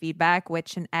wants feedback,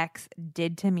 which an ex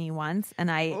did to me once,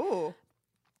 and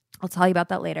I'll tell you about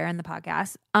that later in the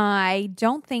podcast. I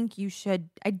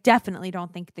definitely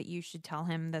don't think that you should tell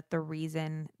him that the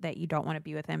reason that you don't want to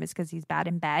be with him is because he's bad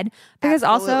in bed. Because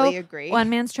Absolutely agree. One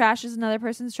man's trash is another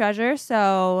person's treasure.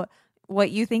 So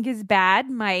what you think is bad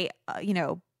might,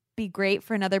 be great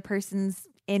for another person's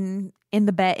in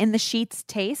the bed, in the sheets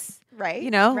taste. Right.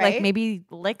 Right. Like maybe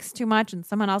licks too much and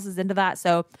someone else is into that.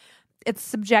 So it's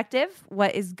subjective.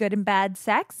 What is good and bad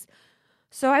sex?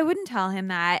 So I wouldn't tell him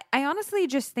that. I honestly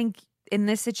just think in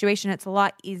this situation, it's a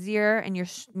lot easier and you're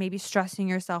maybe stressing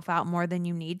yourself out more than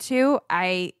you need to.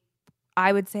 I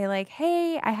would say like,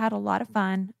 hey, I had a lot of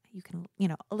fun. You can,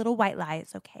 a little white lie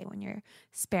is okay when you're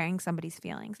sparing somebody's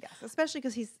feelings. Yes, especially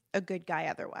because he's a good guy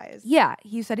otherwise. Yeah,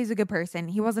 he said he's a good person.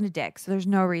 He wasn't a dick, so there's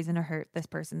no reason to hurt this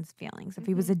person's feelings. If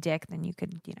he was a dick, then you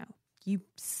could, you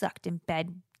sucked in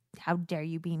bed. How dare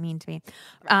you be mean to me?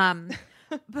 Right.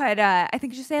 But I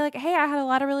think you should say like, hey, I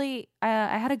had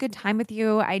I had a good time with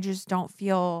you. I just don't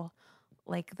feel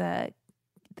like the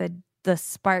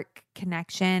spark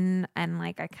connection, and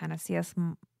like I kind of see us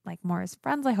like more as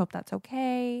friends. I hope that's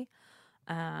okay.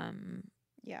 Yeah.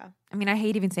 I mean, I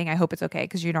hate even saying I hope it's okay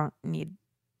because you don't need.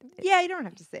 Yeah, you don't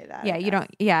have to say that. Yeah, you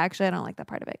don't. Yeah, actually, I don't like that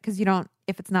part of it because you don't.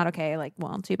 If it's not okay, like,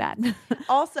 well, too bad.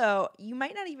 Also, you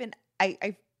might not even.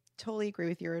 I totally agree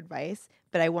with your advice,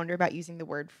 but I wonder about using the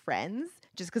word friends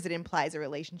just because it implies a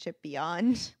relationship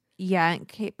beyond. Yeah,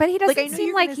 okay. But he doesn't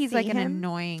seem like he's like an him.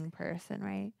 annoying person,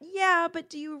 right? Yeah, but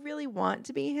do you really want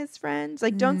to be his friend?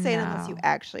 Like, don't say it unless you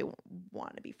actually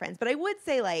want to be friends. But I would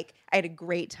say, like, I had a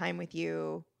great time with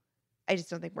you. I just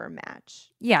don't think we're a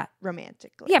match. Yeah.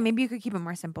 Romantically. Yeah, maybe you could keep it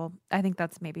more simple. I think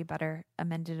that's maybe better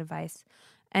amended advice.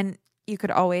 And you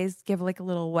could always give like a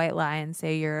little white lie and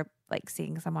say you're like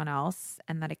seeing someone else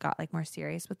and that it got like more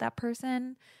serious with that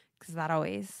person, because that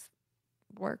always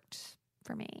worked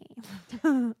for me.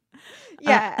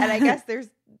 Yeah, and I guess there's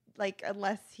like,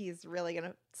 unless he's really going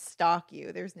to stalk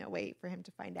you, there's no way for him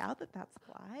to find out that that's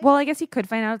a lie. Well, I guess he could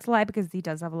find out it's a lie because he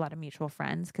does have a lot of mutual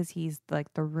friends, because he's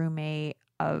like the roommate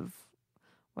of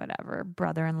whatever,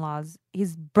 brother-in-law's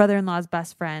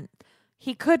best friend.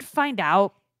 He could find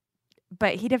out,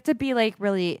 but he'd have to be like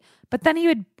really, but then he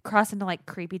would cross into like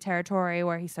creepy territory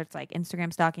where he starts like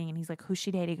Instagram stalking and he's like, who's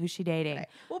she dating? Who's she dating? Right.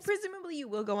 Well, presumably you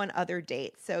will go on other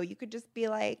dates. So you could just be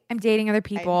like, I'm dating other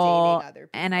people.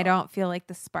 And I people. don't feel like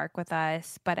the spark with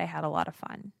us, but I had a lot of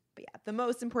fun. But yeah, the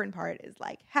most important part is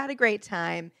like, had a great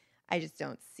time. I just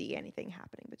don't see anything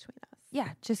happening between us. Yeah,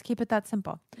 just keep it that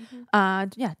simple.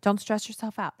 Yeah, don't stress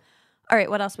yourself out. All right,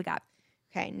 what else we got?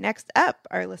 Okay, next up,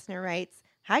 our listener writes,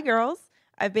 "Hi, girls.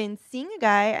 I've been seeing a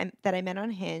guy that I met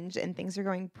on Hinge, and things are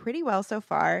going pretty well so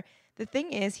far. The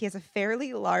thing is, he has a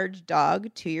fairly large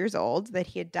dog, 2 years old, that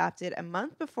he adopted a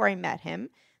month before I met him.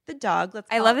 The dog,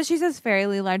 I love that she says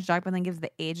fairly large dog, but then gives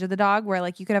the age of the dog, where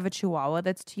like you could have a Chihuahua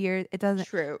that's 2 years. It doesn't.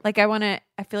 True. Like I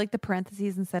feel like the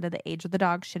parentheses instead of the age of the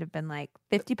dog should have been like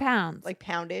 50 pounds. Like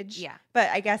poundage. Yeah. But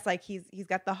I guess like he's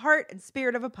got the heart and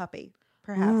spirit of a puppy,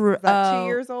 perhaps. Is that 2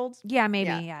 years old? Yeah, maybe.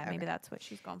 Yeah, Maybe okay. that's what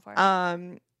she's going for.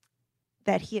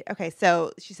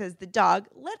 So she says the dog,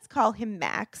 let's call him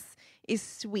Max, is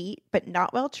sweet but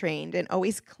not well trained and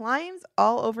always climbs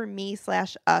all over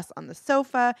me/us on the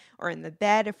sofa or in the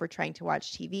bed if we're trying to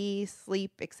watch TV,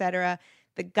 sleep, etc.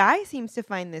 The guy seems to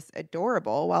find this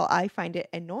adorable while I find it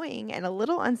annoying and a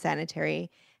little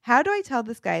unsanitary. How do I tell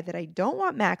this guy that I don't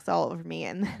want Max all over me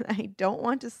and that I don't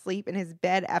want to sleep in his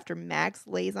bed after Max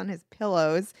lays on his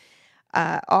pillows?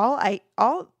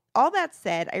 All that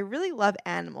said, I really love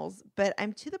animals, but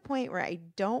I'm to the point where I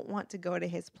don't want to go to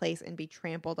his place and be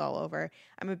trampled all over.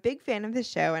 I'm a big fan of the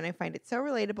show, and I find it so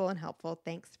relatable and helpful.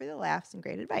 Thanks for the laughs and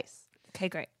great advice." Okay,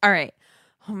 great. All right.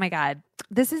 Oh my God.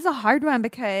 This is a hard one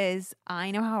because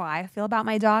I know how I feel about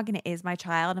my dog, and it is my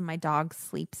child, and my dog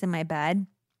sleeps in my bed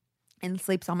and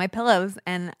sleeps on my pillows.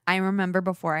 And I remember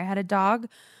before I had a dog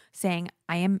saying,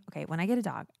 when I get a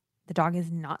dog, the dog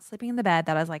is not sleeping in the bed.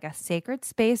 That is like a sacred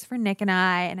space for Nick and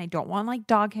I don't want like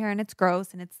dog hair and it's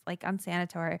gross and it's like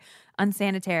unsanitary.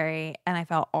 And I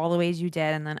felt all the ways you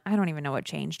did. And then I don't even know what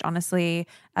changed. Honestly,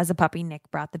 as a puppy, Nick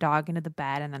brought the dog into the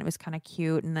bed and then it was kind of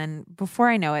cute. And then before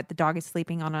I know it, the dog is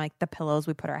sleeping on like the pillows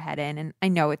we put our head in. And I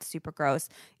know it's super gross,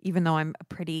 even though I'm a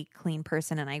pretty clean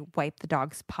person and I wipe the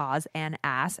dog's paws and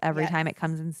ass every time it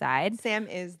comes inside. Sam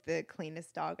is the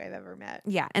cleanest dog I've ever met.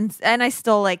 Yeah. And I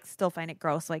still find it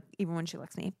gross, like even when she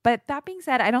licks me. But that being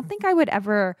said, I don't think I would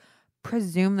ever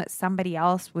presume that somebody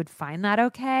else would find that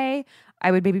okay. I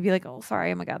would maybe be like, oh,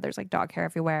 sorry. Oh my God, there's like dog hair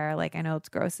everywhere. Like, I know it's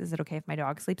gross. Is it okay if my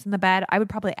dog sleeps in the bed? I would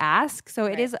probably ask. So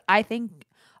it is, I think,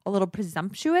 a little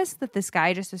presumptuous that this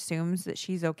guy just assumes that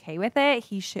she's okay with it.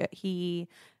 He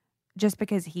just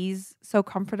because he's so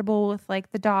comfortable with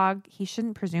like the dog, he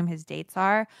shouldn't presume his dates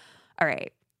are. All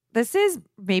right. This is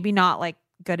maybe not like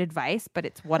good advice, but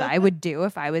it's what I would do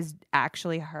if I was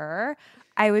actually her.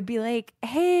 I would be like,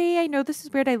 hey, I know this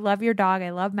is weird. I love your dog. I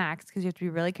love Max, because you have to be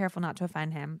really careful not to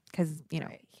offend him because, you know,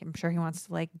 I'm sure he wants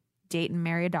to like date and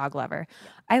marry a dog lover. Yeah.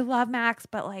 I love Max,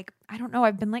 but like, I don't know.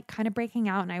 I've been like kind of breaking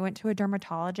out and I went to a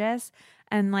dermatologist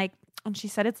and she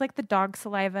said it's like the dog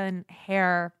saliva and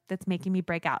hair that's making me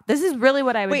break out. This is really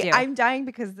what I would do. Wait, I'm dying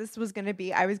because this was going to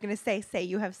be, I was going to say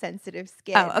you have sensitive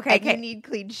skin. Oh, okay. And you need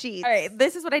clean sheets. All right.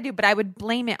 This is what I do, but I would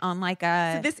blame it on like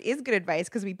a... So this is good advice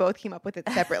because we both came up with it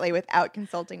separately without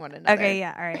consulting one another. Okay,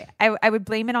 yeah, all right. I would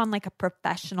blame it on like a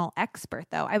professional expert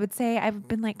though. I would say I've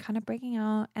been like kind of breaking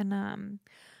out and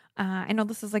I know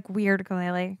this is like weird because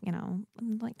I like, you know,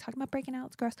 I'm like talking about breaking out.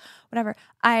 It's gross. Whatever.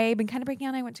 I've been kind of breaking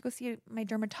out. I went to go see my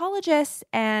dermatologist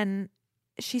and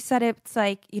she said it's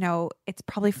like, you know, it's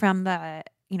probably from the,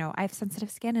 you know, I have sensitive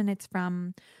skin and it's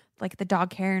from like the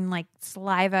dog hair and like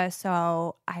saliva.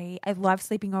 So I love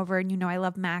sleeping over and, you know, I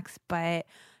love Max, but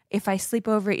if I sleep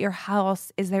over at your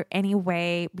house, is there any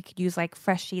way we could use like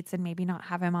fresh sheets and maybe not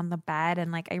have him on the bed?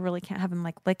 And like, I really can't have him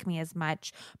like lick me as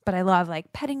much, but I love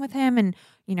like petting with him and,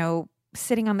 you know,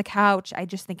 sitting on the couch. I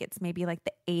just think it's maybe like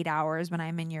the 8 hours when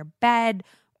I'm in your bed.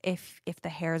 If the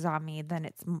hair's on me, then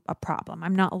it's a problem.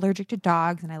 I'm not allergic to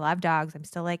dogs and I love dogs. I'm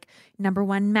still like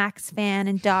 #1 Max fan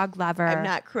and dog lover. I'm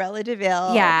not Cruella de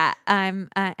Vil. Yeah.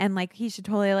 And like he should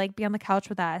totally like be on the couch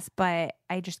with us, but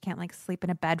I just can't like sleep in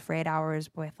a bed for 8 hours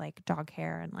with like dog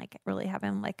hair and like really have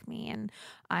him lick me. And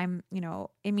I'm, you know,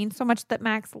 it means so much that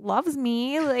Max loves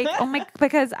me. Like,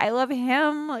 because I love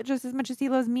him just as much as he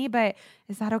loves me. But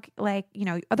is that okay? Like, you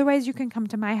know, otherwise you can come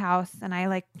to my house and I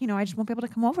like, you know, I just won't be able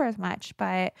to come over as much.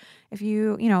 But if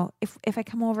you, you know, if I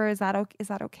come over, is that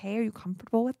okay? Are you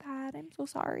comfortable with that? I'm so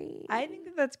sorry. I think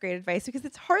that that's great advice because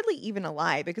it's hardly even a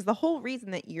lie, because the whole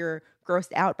reason that you're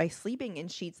grossed out by sleeping in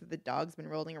sheets that the dog's been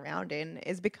rolling around in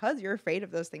is because you're afraid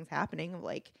of those things happening,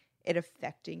 like it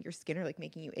affecting your skin or like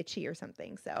making you itchy or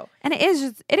something. So, and it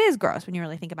is gross when you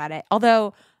really think about it.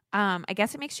 Although I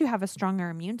guess it makes you have a stronger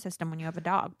immune system when you have a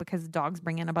dog because dogs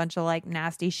bring in a bunch of like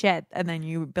nasty shit and then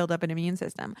you build up an immune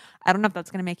system. I don't know if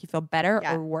that's going to make you feel better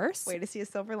or worse. Way to see a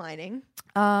silver lining.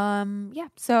 Yeah.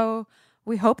 So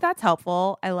we hope that's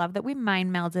helpful. I love that we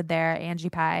mind melded there, Angie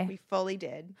Pie. We fully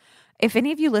did. If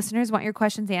any of you listeners want your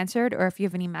questions answered or if you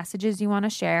have any messages you want to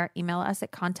share, email us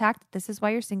at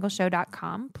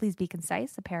contact@thisiswhyyoursingleshow.com. Please be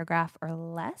concise, a paragraph or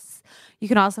less. You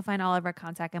can also find all of our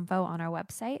contact info on our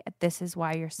website at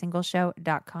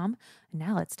thisiswhyyoursingleshow.com. And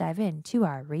now let's dive into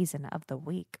our reason of the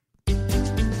week.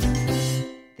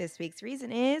 This week's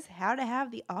reason is how to have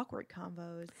the awkward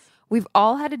convos. We've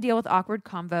all had to deal with awkward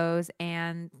convos,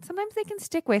 and sometimes they can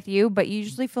stick with you, but you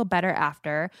usually feel better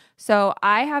after. So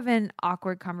I have an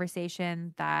awkward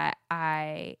conversation that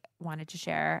I wanted to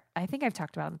share. I think I've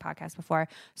talked about it on the podcast before.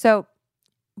 So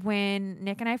when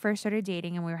Nick and I first started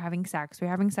dating and we were having sex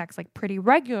like pretty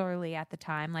regularly at the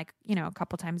time, like, you know, a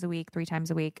couple times a week, 3 times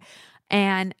a week.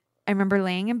 And I remember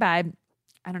laying in bed.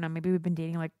 I don't know, maybe we've been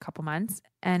dating like a couple months.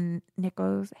 And Nick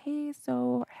goes, hey,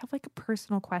 so I have like a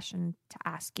personal question to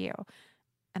ask you.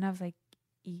 And I was like,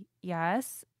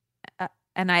 yes.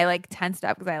 And I like tensed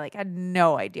up because I like had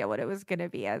no idea what it was going to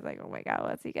be. I was like, oh my God,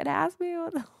 what's he going to ask me?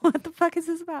 What the fuck is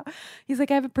this about? He's like,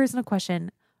 I have a personal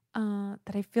question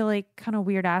that I feel like kind of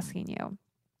weird asking you.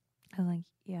 I'm like,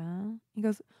 yeah. He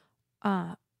goes,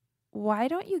 why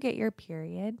don't you get your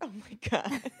period? Oh my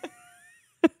God.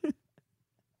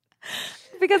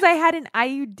 Because I had an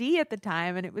IUD at the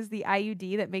time and it was the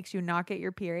IUD that makes you not get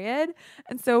your period.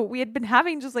 And so we had been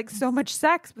having just like so much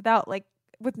sex without like,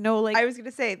 with no like. I was going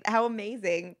to say, how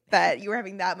amazing that you were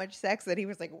having that much sex that he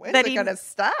was like, when's it going to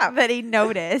stop? That he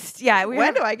noticed. Yeah.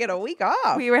 When do I get a week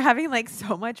off? We were having like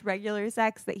so much regular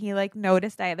sex that he like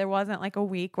noticed there wasn't like a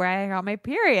week where I got my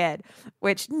period,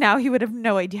 which now he would have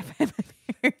no idea if I had my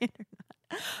period or not.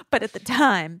 But at the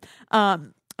time,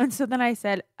 and so then I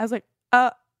was like,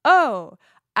 oh,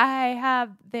 I have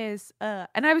this,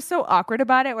 and I was so awkward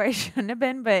about it where I shouldn't have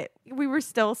been, but we were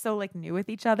still so like new with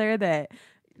each other that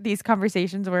these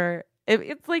conversations were,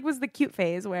 it's like was the cute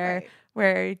phase where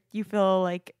you feel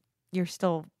like you're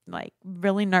still like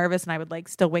really nervous, and I would like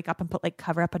still wake up and put like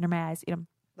cover up under my eyes, you know,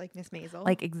 like Miss Maisel,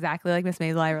 like exactly like Miss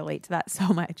Maisel. I relate to that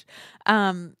so much.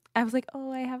 I was like, oh,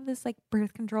 I have this like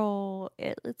birth control.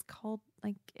 It's called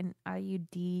like an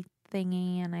IUD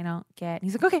thingy, and I don't get. And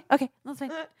he's like, okay, that's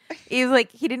fine. He's like,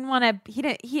 he didn't want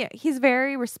to. He's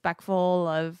very respectful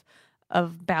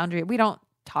of boundary. We don't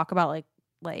talk about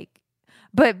like.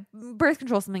 But birth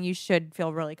control is something you should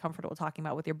feel really comfortable talking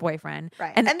about with your boyfriend.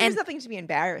 Right. And there's nothing to be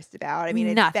embarrassed about. I mean,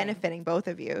 it's benefiting both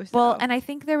of you. So. Well, and I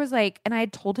think there was like, and I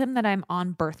had told him that I'm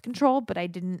on birth control, but I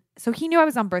didn't. So he knew I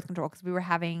was on birth control because we were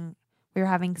having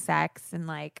sex and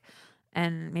like,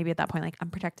 and maybe at that point, like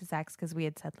unprotected sex because we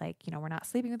had said like, you know, we're not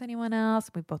sleeping with anyone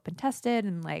else. We've both been tested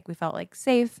and like we felt like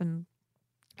safe and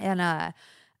I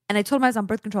told him I was on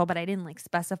birth control, but I didn't like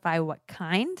specify what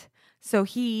kind. So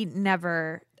he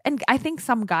never. And I think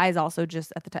some guys also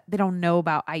just at the time, they don't know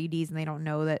about IUDs and they don't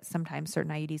know that sometimes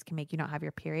certain IUDs can make you not have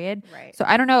your period. Right. So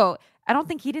I don't know. I don't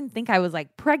think he didn't think I was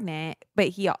like pregnant,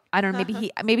 but I don't know,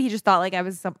 maybe he just thought like I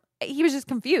was he was just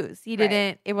confused. He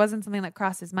didn't, it wasn't something that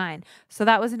crossed his mind. So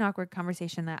that was an awkward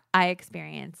conversation that I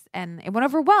experienced, and it went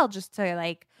over well just to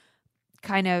like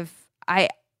kind of,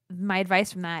 my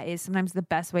advice from that is sometimes the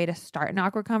best way to start an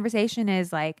awkward conversation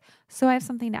is like, so I have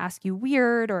something to ask you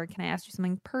weird, or can I ask you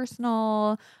something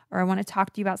personal, or I want to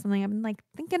talk to you about something I've been like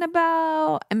thinking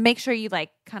about, and make sure you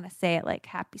like kind of say it like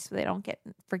happy so they don't get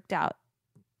freaked out,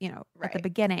 you know, at the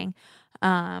beginning.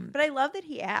 But I love that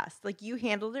he asked, like you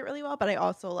handled it really well, but I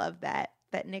also love that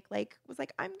Nick like was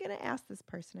like, I'm going to ask this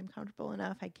person. I'm comfortable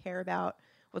enough. I care about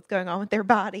what's going on with their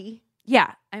body.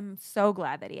 Yeah, I'm so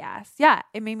glad that he asked. Yeah,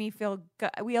 it made me feel good.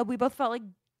 We both felt like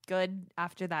good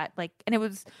after that. Like, and it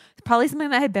was probably something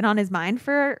that had been on his mind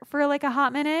for like a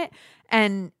hot minute,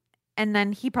 and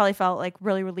then he probably felt like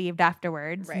really relieved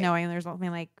afterwards, knowing there's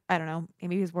something like, I don't know,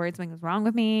 maybe he was worried something was wrong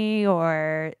with me,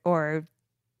 or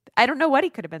I don't know what he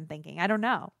could have been thinking. I don't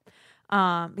know.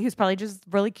 He was probably just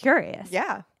really curious.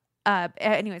 Yeah.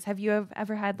 Anyways, have you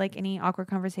ever had like any awkward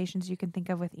conversations you can think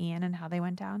of with Ian and how they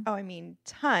went down? Oh, I mean,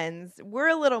 tons. We're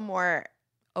a little more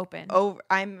open.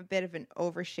 I'm a bit of an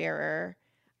oversharer.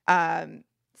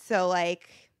 So like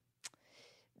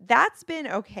that's been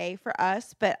okay for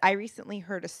us, but I recently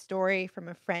heard a story from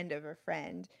a friend of a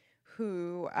friend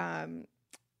who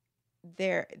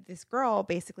this girl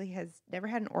basically has never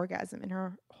had an orgasm in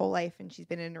her whole life, and she's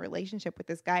been in a relationship with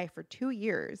this guy for 2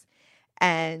 years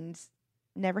and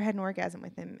never had an orgasm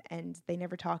with him, and they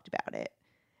never talked about it.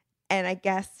 And I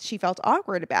guess she felt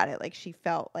awkward about it. Like she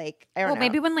felt like, I don't know.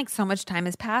 Maybe when like so much time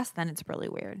has passed, then it's really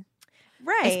weird.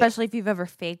 Right. Especially if you've ever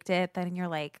faked it, then you're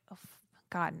like, oh,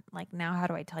 God, like now how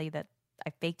do I tell you that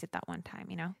I faked it that one time,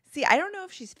 you know? See, I don't know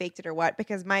if she's faked it or what,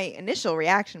 because my initial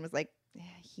reaction was like,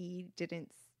 he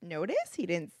didn't notice. He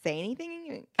didn't say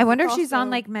anything. I wonder if she's on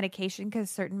like medication, because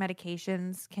certain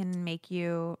medications can make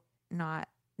you not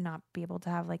be able to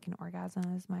have like an orgasm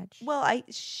as much. Well,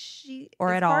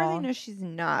 or as at far all. as I know, she's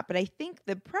not. But I think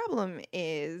the problem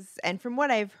is, and from what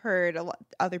I've heard,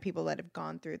 other people that have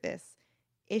gone through this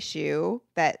issue,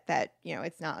 that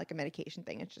it's not like a medication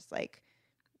thing. It's just like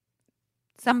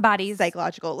somebody's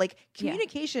psychological. Like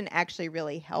communication actually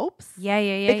really helps.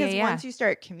 Yeah. Because once you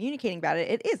start communicating about it,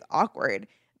 it is awkward.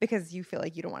 Because you feel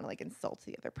like you don't want to like insult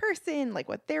the other person, like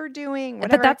what they're doing,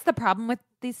 whatever. But that's the problem with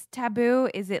this taboo,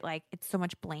 is it like it's so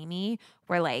much blamey,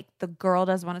 where like the girl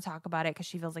doesn't want to talk about it because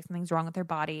she feels like something's wrong with her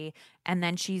body, and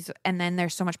then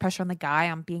there's so much pressure on the guy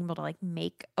on being able to like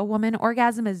make a woman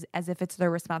orgasm as if it's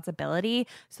their responsibility.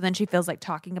 So then she feels like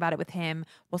talking about it with him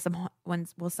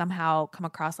will somehow come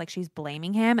across like she's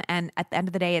blaming him, and at the end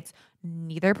of the day, it's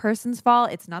neither person's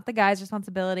fault. It's not the guy's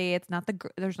responsibility. It's not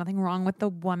there's nothing wrong with the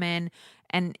woman.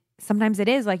 And sometimes it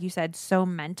is, like you said, so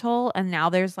mental. And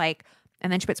now there's like,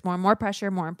 and then she puts more and more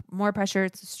pressure, more pressure.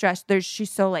 It's stress.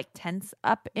 She's so like tense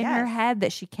up in her head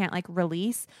that she can't like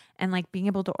release. And like being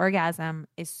able to orgasm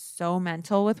is so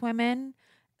mental with women.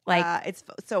 Like it's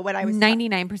so when I was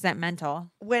 99%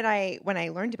 mental. When I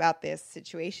learned about this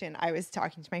situation, I was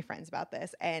talking to my friends about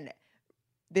this, and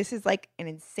this is like an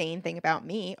insane thing about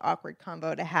me, awkward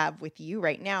combo to have with you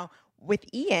right now. With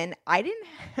Ian, I didn't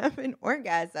have an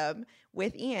orgasm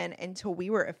with Ian until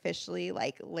we were officially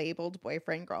like labeled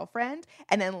boyfriend, girlfriend.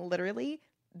 And then literally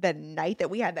the night that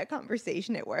we had that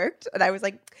conversation, it worked. And I was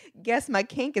like, guess my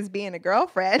kink is being a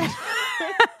girlfriend.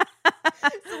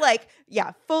 So like,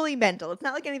 yeah, fully mental. It's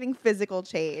not like anything physical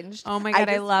changed. Oh my God,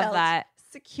 I love that.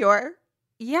 Secure.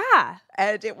 Yeah.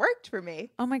 And it worked for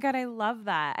me. Oh my God, I love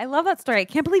that. I love that story. I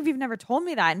can't believe you've never told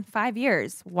me that in 5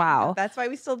 years. Wow. That's why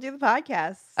we still do the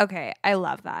podcast. Okay, I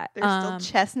love that. There's still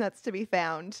chestnuts to be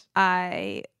found.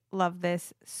 I love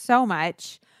this so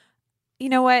much. You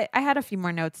know what? I had a few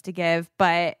more notes to give,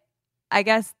 but I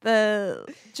guess my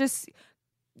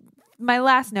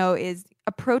last note is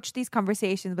approach these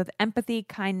conversations with empathy,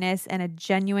 kindness, and a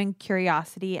genuine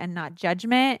curiosity and not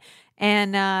judgment.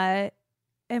 And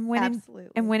when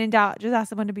in doubt, just ask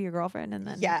someone to be your girlfriend, and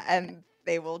then and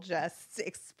they will just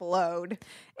explode.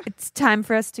 It's time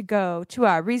for us to go to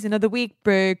our Reason of the Week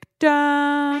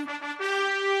breakdown.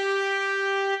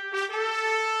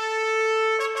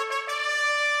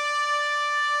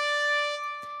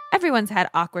 Everyone's had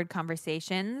awkward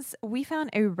conversations. We found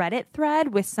a Reddit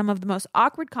thread with some of the most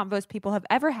awkward convos people have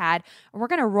ever had. And we're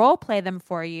going to role play them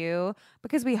for you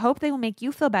because we hope they will make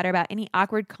you feel better about any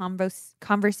awkward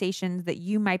conversations that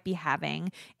you might be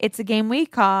having. It's a game we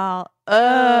call,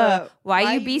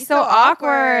 Why You Be So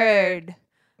Awkward?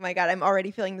 Oh my God, I'm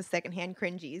already feeling the secondhand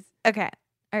cringies. Okay.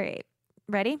 All right.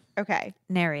 Ready? Okay.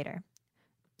 Narrator.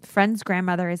 Friend's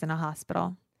grandmother is in a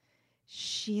hospital.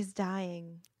 She's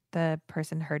dying. The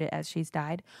person heard it as she's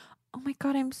died. Oh my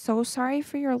God, I'm so sorry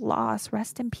for your loss.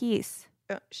 Rest in peace.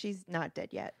 She's not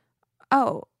dead yet.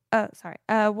 Oh, sorry.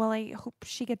 Well, I hope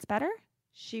she gets better.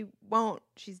 She won't.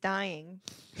 She's dying.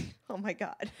 Oh my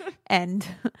God. And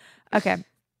okay,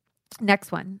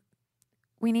 next one.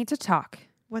 We need to talk.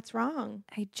 What's wrong?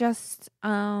 I just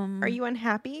Are you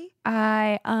unhappy?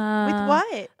 With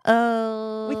what?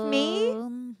 With me?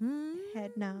 Mm-hmm.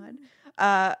 Head nod.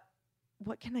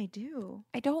 What can I do?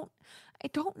 I don't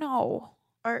know.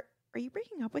 Are you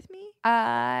breaking up with me?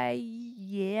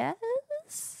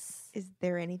 Yes. Is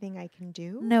there anything I can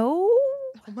do? No.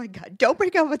 Oh my God. Don't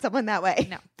break up with someone that way.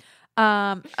 No.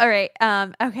 All right.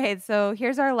 Okay, so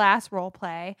here's our last role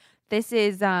play. This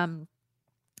is what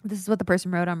the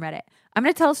person wrote on Reddit. I'm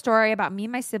going to tell a story about me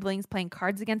and my siblings playing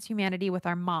Cards Against Humanity with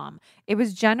our mom. It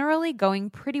was generally going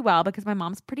pretty well because my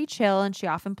mom's pretty chill and she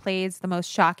often plays the most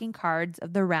shocking cards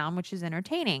of the round, which is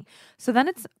entertaining. So then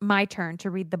it's my turn to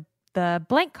read the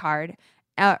blank card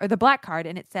or the black card,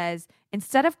 and it says,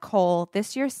 instead of coal,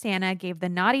 this year Santa gave the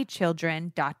naughty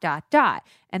children ...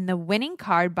 And the winning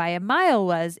card by a mile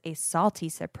was a salty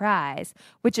surprise,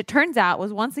 which it turns out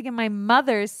was once again my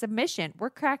mother's submission. We're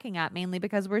cracking up mainly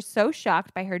because we're so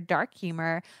shocked by her dark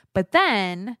humor. But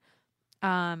then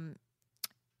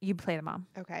you play the mom.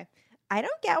 Okay. I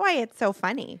don't get why it's so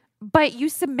funny. But you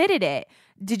submitted it.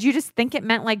 Did you just think it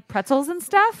meant like pretzels and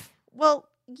stuff? Well,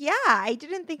 yeah, I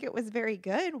didn't think it was very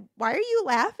good. Why are you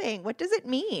laughing? What does it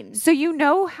mean? So you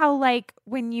know how like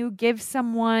when you give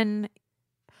someone,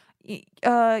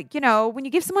 when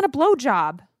you give someone a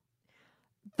blowjob,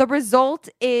 the result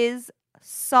is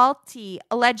salty.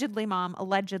 Allegedly, Mom.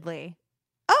 Allegedly.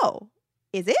 Oh,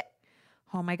 is it?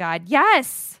 Oh my God.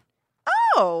 Yes.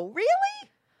 Oh, really?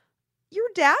 Your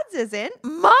dad's isn't.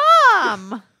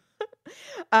 Mom.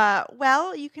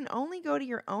 Well, you can only go to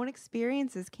your own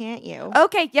experiences, can't you?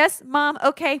 Okay. Yes, Mom.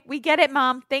 Okay. We get it,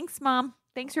 Mom. Thanks, Mom.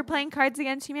 Thanks for playing Cards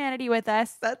Against Humanity with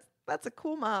us. That's a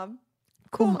cool mom.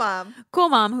 Cool mom. Cool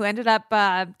mom who ended up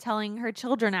telling her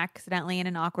children accidentally in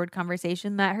an awkward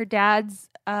conversation that her dad's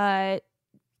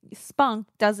spunk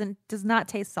does not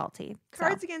taste salty.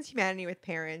 Cards Against Humanity with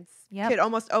parents Yep. could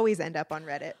almost always end up on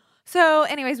Reddit. So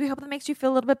anyways, we hope that makes you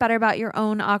feel a little bit better about your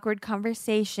own awkward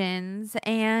conversations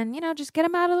and, just get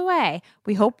them out of the way.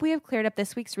 We hope we have cleared up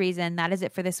this week's reason. That is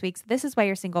it for this week's This Is Why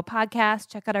You're Single podcast.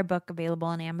 Check out our book available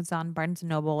on Amazon, Barnes &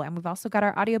 Noble, and we've also got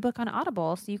our audiobook on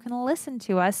Audible so you can listen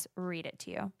to us read it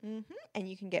to you. Mm-hmm. And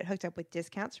you can get hooked up with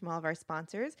discounts from all of our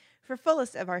sponsors. For full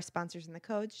list of our sponsors and the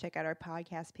codes, check out our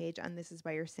podcast page on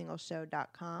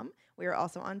thisiswhyyou'resingleshow.com. We are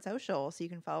also on social, so you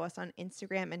can follow us on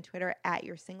Instagram and Twitter at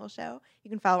Your Single Show. You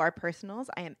can follow our personals.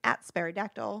 I am at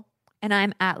Sparadactyl. And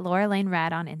I'm at Laura Lane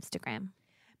Rad on Instagram.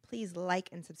 Please like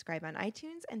and subscribe on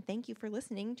iTunes. And thank you for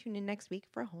listening. Tune in next week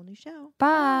for a whole new show.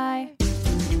 Bye.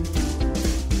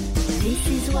 This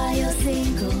is why you're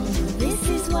single. This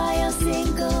is why you're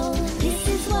single. This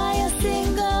is why you're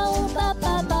single. Ba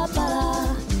ba ba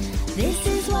ba. This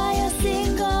is why you're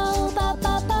single. Ba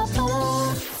ba ba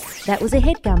ba. That was a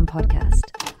HeadGum podcast.